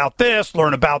 learn about this,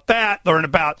 learn about that, learn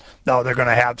about... No, they're going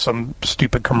to have some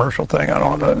stupid commercial thing. I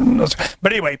don't know.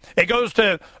 But anyway, it goes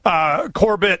to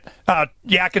Corbett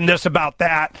yakking this about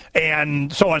that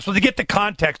and so on. So they get the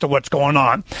context of what's going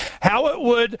on. How it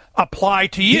would apply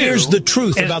to you... Here's the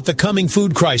truth about the coming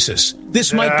food crisis.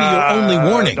 This might be your only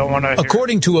warning.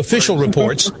 According to official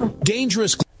reports,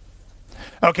 dangerous...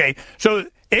 Okay, so...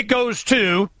 It goes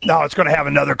to, it's going to have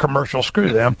another commercial, screw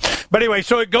them. But anyway,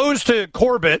 so it goes to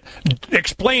Corbett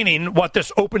explaining what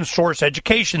this open source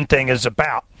education thing is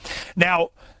about.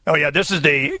 Now, this is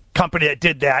the company that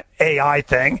did that AI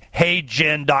thing,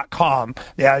 HeyGen.com.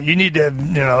 Yeah, you need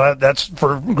to, that's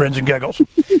for grins and giggles.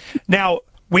 Now,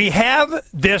 we have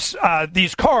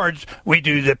these cards. We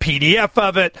do the PDF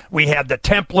of it. We have the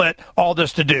template, all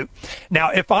this to do.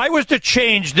 Now, if I was to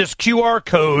change this QR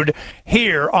code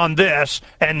here on this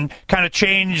and kind of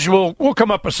change, we'll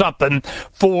come up with something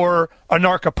for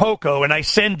Anarchapulco, and I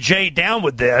send Jay down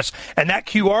with this, and that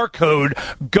QR code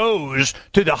goes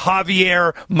to the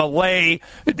Javier Malay,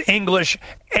 English,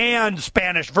 and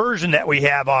Spanish version that we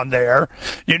have on there,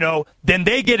 then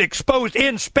they get exposed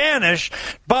in Spanish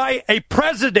by a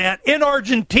president in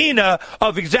Argentina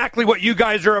of exactly what you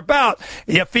guys are about.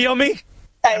 You feel me?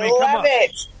 I love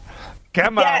it.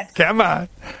 Come on.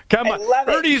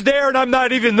 Ernie's there, and I'm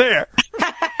not even there.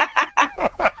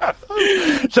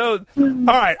 So, all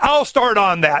right, I'll start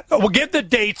on that. We'll get the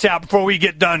dates out before we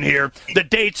get done here. The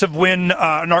dates of when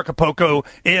Anarchapulco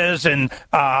is and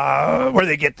where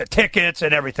they get the tickets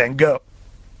and everything. Go.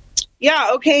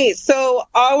 Yeah, okay. So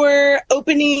our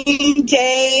opening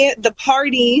day, the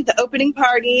opening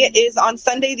party is on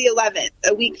Sunday the 11th,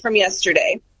 a week from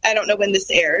yesterday. I don't know when this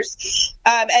airs.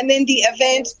 And then the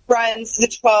event runs the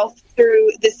 12th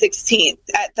through the 16th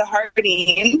at the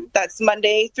Harding. That's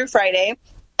Monday through Friday.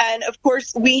 And, of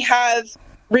course, we have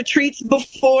retreats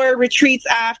before, retreats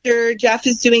after. Jeff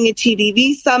is doing a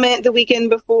TDV summit the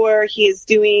weekend before. He is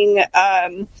doing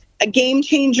a Game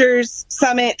Changers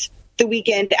summit the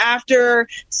weekend after.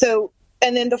 So,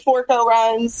 and then the Forco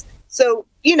runs. So,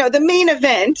 the main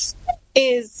event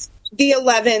is the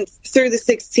 11th through the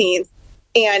 16th.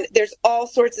 And there's all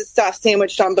sorts of stuff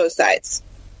sandwiched on both sides.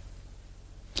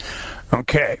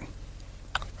 Okay.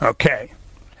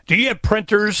 Do you have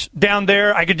printers down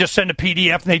there? I could just send a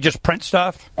PDF and they just print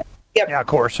stuff? Yep. Yeah, of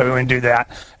course. So we can do that.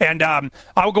 And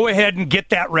I'll go ahead and get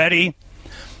that ready.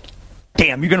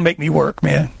 Damn, you're going to make me work,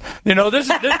 man. This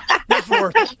is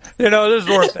worth it. This is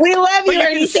worth it. We love you,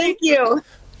 Ernie. Thank you.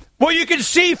 Well, you can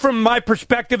see from my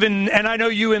perspective, and I know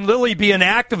you and Lily be an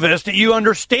activist, that you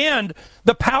understand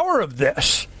the power of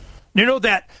this.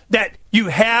 That you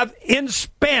have in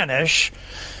Spanish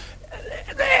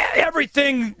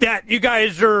everything that you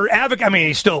guys are advocating. I mean,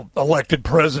 he's still elected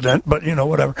president, but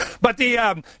whatever. But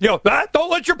don't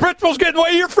let your principles get in the way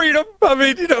of your freedom. I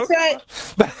mean, That's right.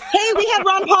 Hey, we had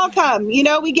Ron Paul come. We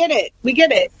get it. We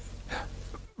get it.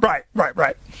 Right.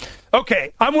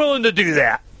 Okay, I'm willing to do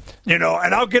that. And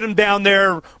I'll get him down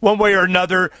there one way or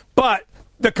another. But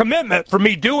the commitment for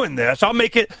me doing this, I'll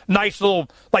make it nice little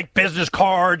like business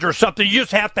cards or something. You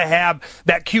just have to have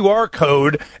that QR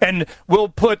code, and we'll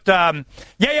put on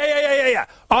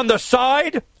the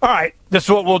side. All right, this is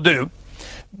what we'll do.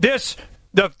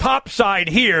 The top side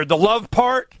here, the love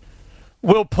part,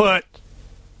 we'll put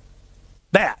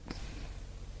that.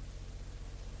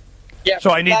 Yeah.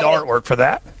 So I need the artwork for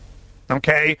that.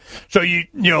 Okay. So do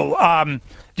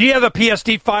you have a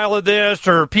PSD file of this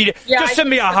or PDF? Yeah, just send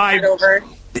me a high.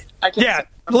 Yeah,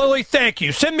 Lily, thank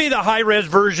you. Send me the high-res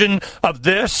version of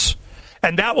this,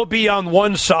 and that will be on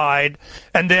one side,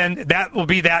 and then that will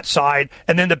be that side,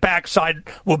 and then the back side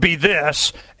will be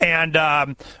this, and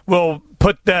we'll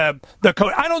put the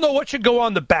code. I don't know what should go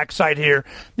on the back side here.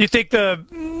 You think the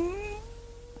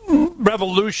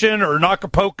Revolution or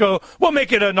Narcapoco? We'll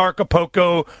make it a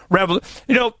Narcapoco Revolution.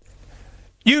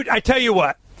 I tell you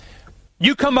what.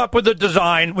 You come up with a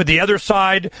design with the other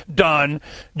side done.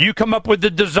 You come up with the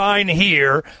design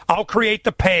here. I'll create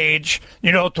the page,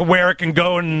 to where it can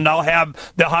go, and I'll have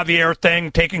the Javier thing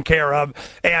taken care of,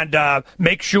 and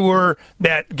make sure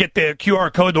that get the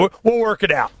QR code. We'll work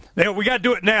it out. We got to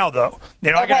do it now, though.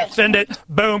 I got to send it,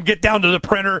 boom, get down to the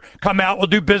printer, come out, we'll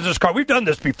do business card. We've done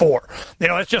this before.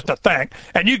 It's just a thing.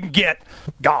 And you can get,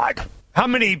 God, how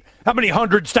many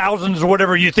hundreds, thousands, or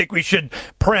whatever you think we should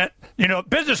print.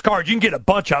 Business cards, you can get a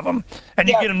bunch of them, and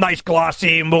you get them nice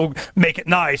glossy, and we'll make it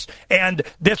nice. And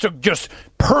this will just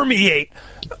permeate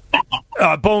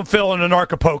Bonefill and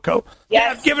Anarchapulco.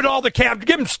 Yes. Yeah, give it all the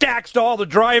give them stacks to all the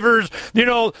drivers,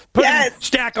 put them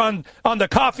stack on the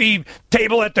coffee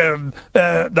table at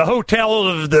the hotel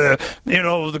of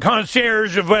the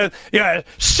concierge of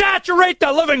saturate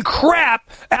the living crap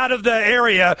out of the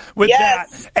area with that,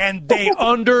 and they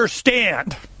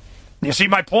understand. You see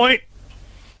my point?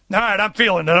 All right, I'm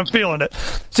feeling it.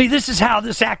 See, this is how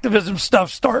this activism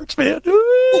stuff starts, man. And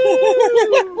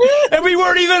we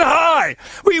weren't even high.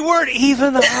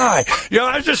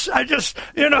 I just. Well,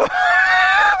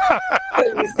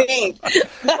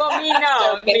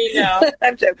 me know.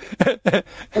 I'm joking.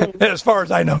 As far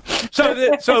as I know.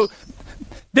 So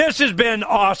this has been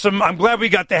awesome. I'm glad we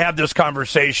got to have this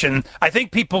conversation. I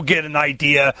think people get an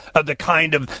idea of the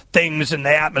kind of things in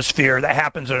the atmosphere that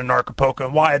happens in Anarchapulco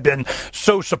and why I've been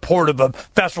so supportive of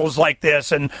festivals like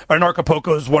this. And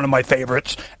Anarchapulco is one of my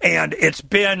favorites. And it's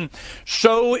been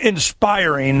so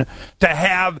inspiring to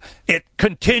have it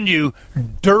continue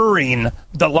during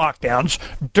the lockdowns,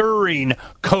 during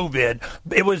COVID.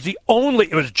 It was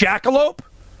Jackalope,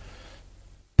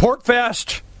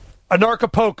 Portfest,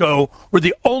 Anarchapulco were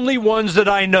the only ones that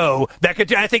I know that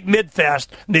could. I think Midfest,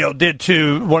 did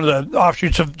too, one of the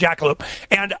offshoots of Jackalope.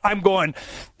 And I'm going,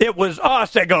 it was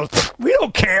us that goes, we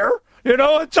don't care.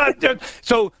 It's not.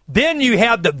 So then you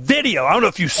have the video. I don't know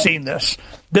if you've seen this.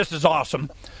 This is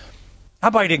awesome. I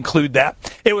might include that.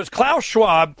 It was Klaus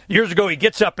Schwab years ago. He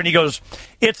gets up and he goes,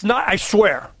 it's not, I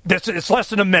swear, it's less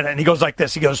than a minute. And he goes like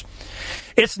this. He goes,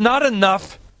 it's not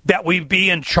enough that we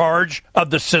be in charge of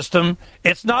the system.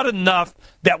 It's not enough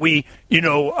that we, get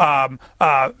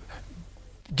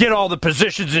all the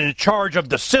positions in charge of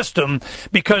the system,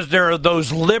 because there are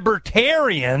those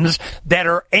libertarians that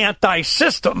are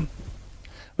anti-system.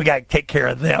 We got to take care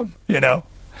of them, And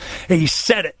he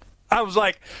said it. I was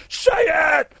like, say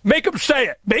it! Make them say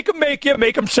it. Make them make you,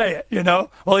 make them say it,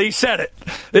 Well, he said it.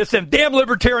 It's them damn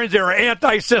libertarians that are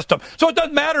anti-system. So it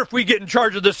doesn't matter if we get in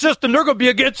charge of the system. They're going to be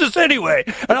against us anyway.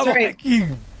 And I'm like,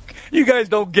 you guys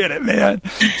don't get it, man.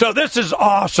 So this is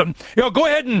awesome. Go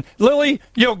ahead and, Lily,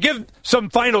 give some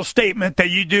final statement that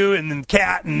you do, and then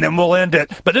Kat, and then we'll end it.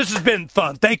 But this has been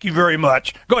fun. Thank you very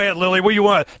much. Go ahead, Lily. What do you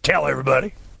want to tell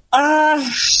everybody?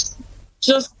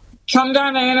 Just come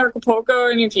down to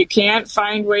Anarchapulco, and if you can't,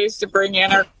 find ways to bring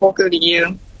Anarchapulco to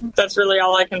you. That's really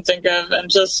all I can think of. And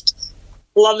just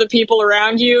love the people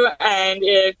around you. And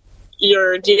if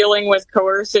you're dealing with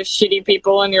coercive, shitty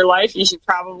people in your life, you should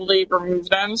probably remove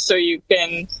them so you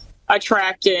can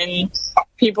attract in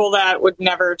people that would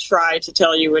never try to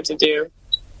tell you what to do.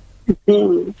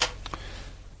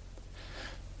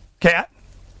 Kat?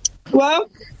 Well,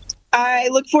 I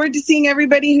look forward to seeing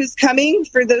everybody who's coming.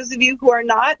 For those of you who are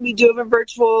not, we do have a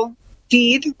virtual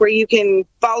feed where you can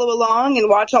follow along and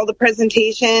watch all the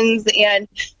presentations. And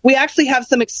we actually have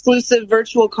some exclusive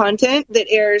virtual content that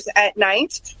airs at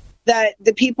night that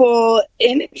the people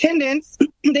in attendance,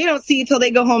 they don't see till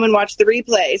they go home and watch the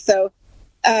replay. So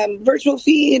virtual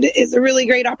feed is a really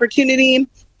great opportunity.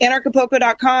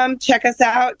 Anarchapulco.com. Check us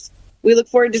out. We look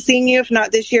forward to seeing you. If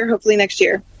not this year, hopefully next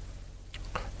year.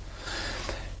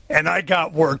 And I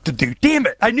got work to do. Damn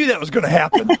it. I knew that was going to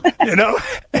happen. You know?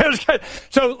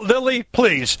 So, Lily,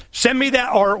 please send me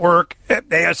that artwork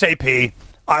ASAP.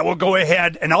 I will go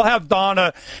ahead and I'll have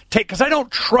Donna take, because I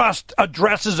don't trust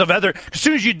addresses of other. As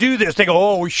soon as you do this, they go,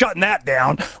 "Oh, we're shutting that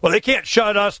down." Well, they can't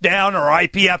shut us down or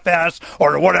IPFS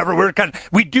or whatever.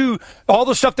 We do all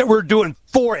the stuff that we're doing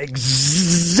for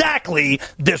exactly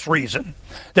this reason,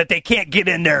 that they can't get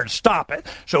in there and stop it.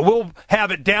 So we'll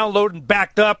have it downloaded and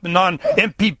backed up and on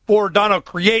MP4. Donna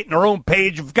creating their own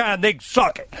page of God, they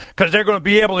suck it because they're going to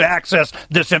be able to access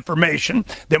this information.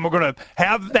 Then we're going to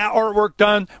have that artwork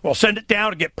done. We'll send it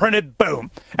down to get printed.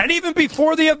 Boom. And even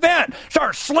before the event,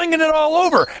 start slinging it all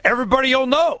over. Everybody will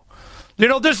know. You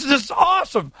know, this is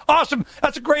awesome. Awesome.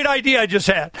 That's a great idea I just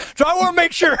had. So I want to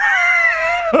make sure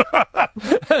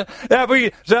that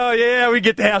we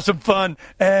get to have some fun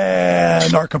at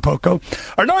Narcapulco.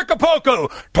 Our Narcapulco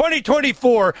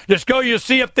 2024. Just go, you'll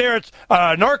see up there. It's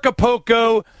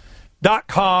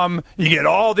Narcapulco.com. You get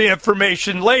all the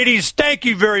information. Ladies, thank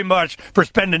you very much for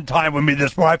spending time with me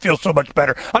this morning. I feel so much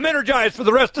better. I'm energized for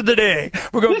the rest of the day.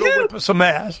 We're going to go whip some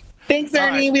ass. Thanks,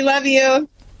 Ernie. Right. We love you.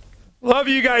 Love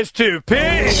you guys too.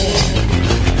 Peace.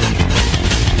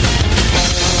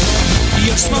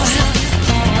 Your smile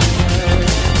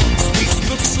speaks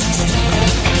books of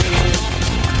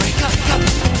break up,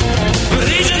 but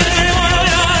each and every one of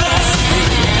yours,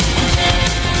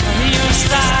 you're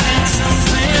starting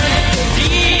something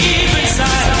deep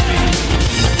inside of me.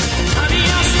 Honey,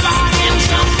 you're sparking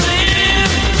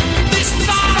something this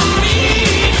side of me.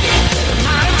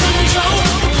 Out of control,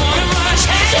 wanna rush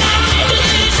headlong.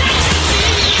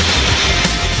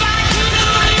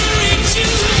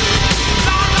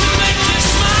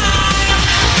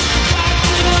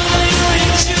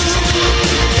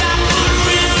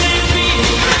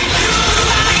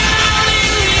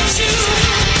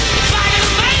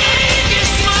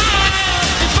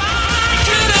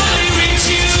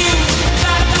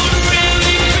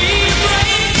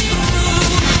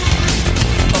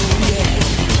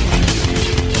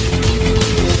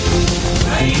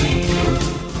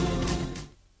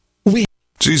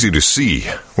 It's easy to see.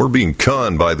 We're being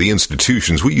conned by the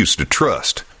institutions we used to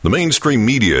trust. The mainstream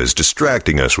media is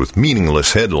distracting us with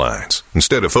meaningless headlines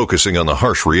instead of focusing on the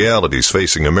harsh realities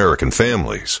facing American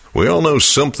families. We all know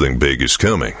something big is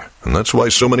coming, and that's why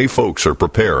so many folks are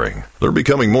preparing. They're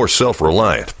becoming more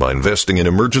self-reliant by investing in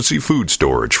emergency food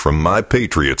storage from My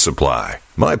Patriot Supply.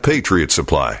 My Patriot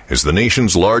Supply is the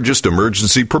nation's largest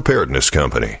emergency preparedness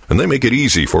company, and they make it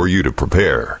easy for you to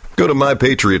prepare. Go to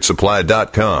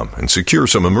MyPatriotSupply.com and secure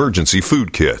some emergency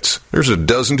food kits. There's a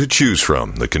dozen to choose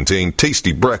from that contain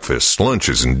tasty breakfasts,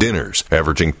 lunches, and dinners,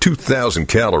 averaging 2,000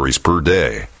 calories per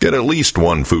day. Get at least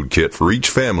one food kit for each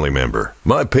family member.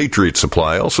 My Patriot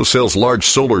Supply also sells large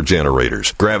solar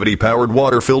generators, gravity-powered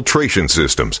water filtration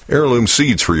systems, heirloom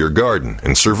seeds for your garden,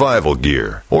 and survival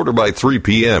gear. Order by 3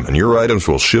 p.m. and your items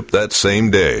will ship that same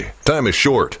day. Time is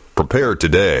short. Prepare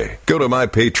today. Go to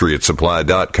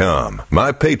MyPatriotSupply.com.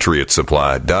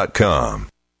 MyPatriotSupply.com.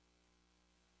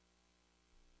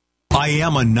 I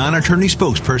am a non-attorney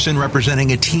spokesperson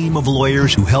representing a team of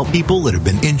lawyers who help people that have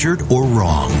been injured or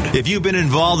wronged. If you've been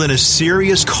involved in a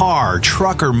serious car,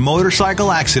 truck, or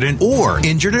motorcycle accident or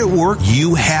injured at work,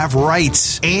 you have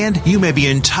rights, and you may be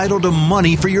entitled to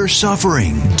money for your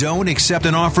suffering. Don't accept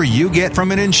an offer you get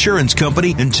from an insurance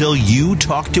company until you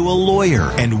talk to a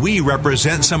lawyer. And we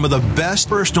represent some of the best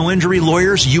personal injury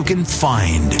lawyers you can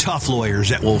find. Tough lawyers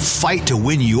that will fight to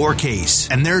win your case.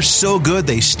 And they're so good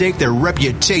they stake their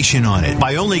reputation on it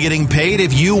by only getting paid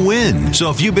if you win. So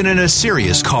if you've been in a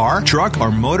serious car, truck,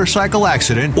 or motorcycle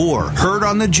accident or hurt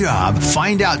on the job,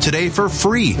 find out today for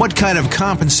free what kind of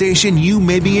compensation you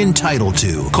may be entitled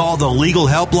to. Call the legal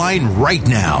helpline right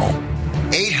now.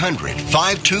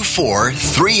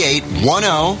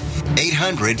 800-524-3810.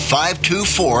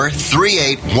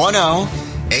 800-524-3810.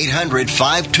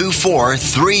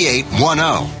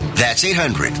 800-524-3810. That's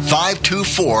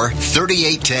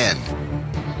 800-524-3810.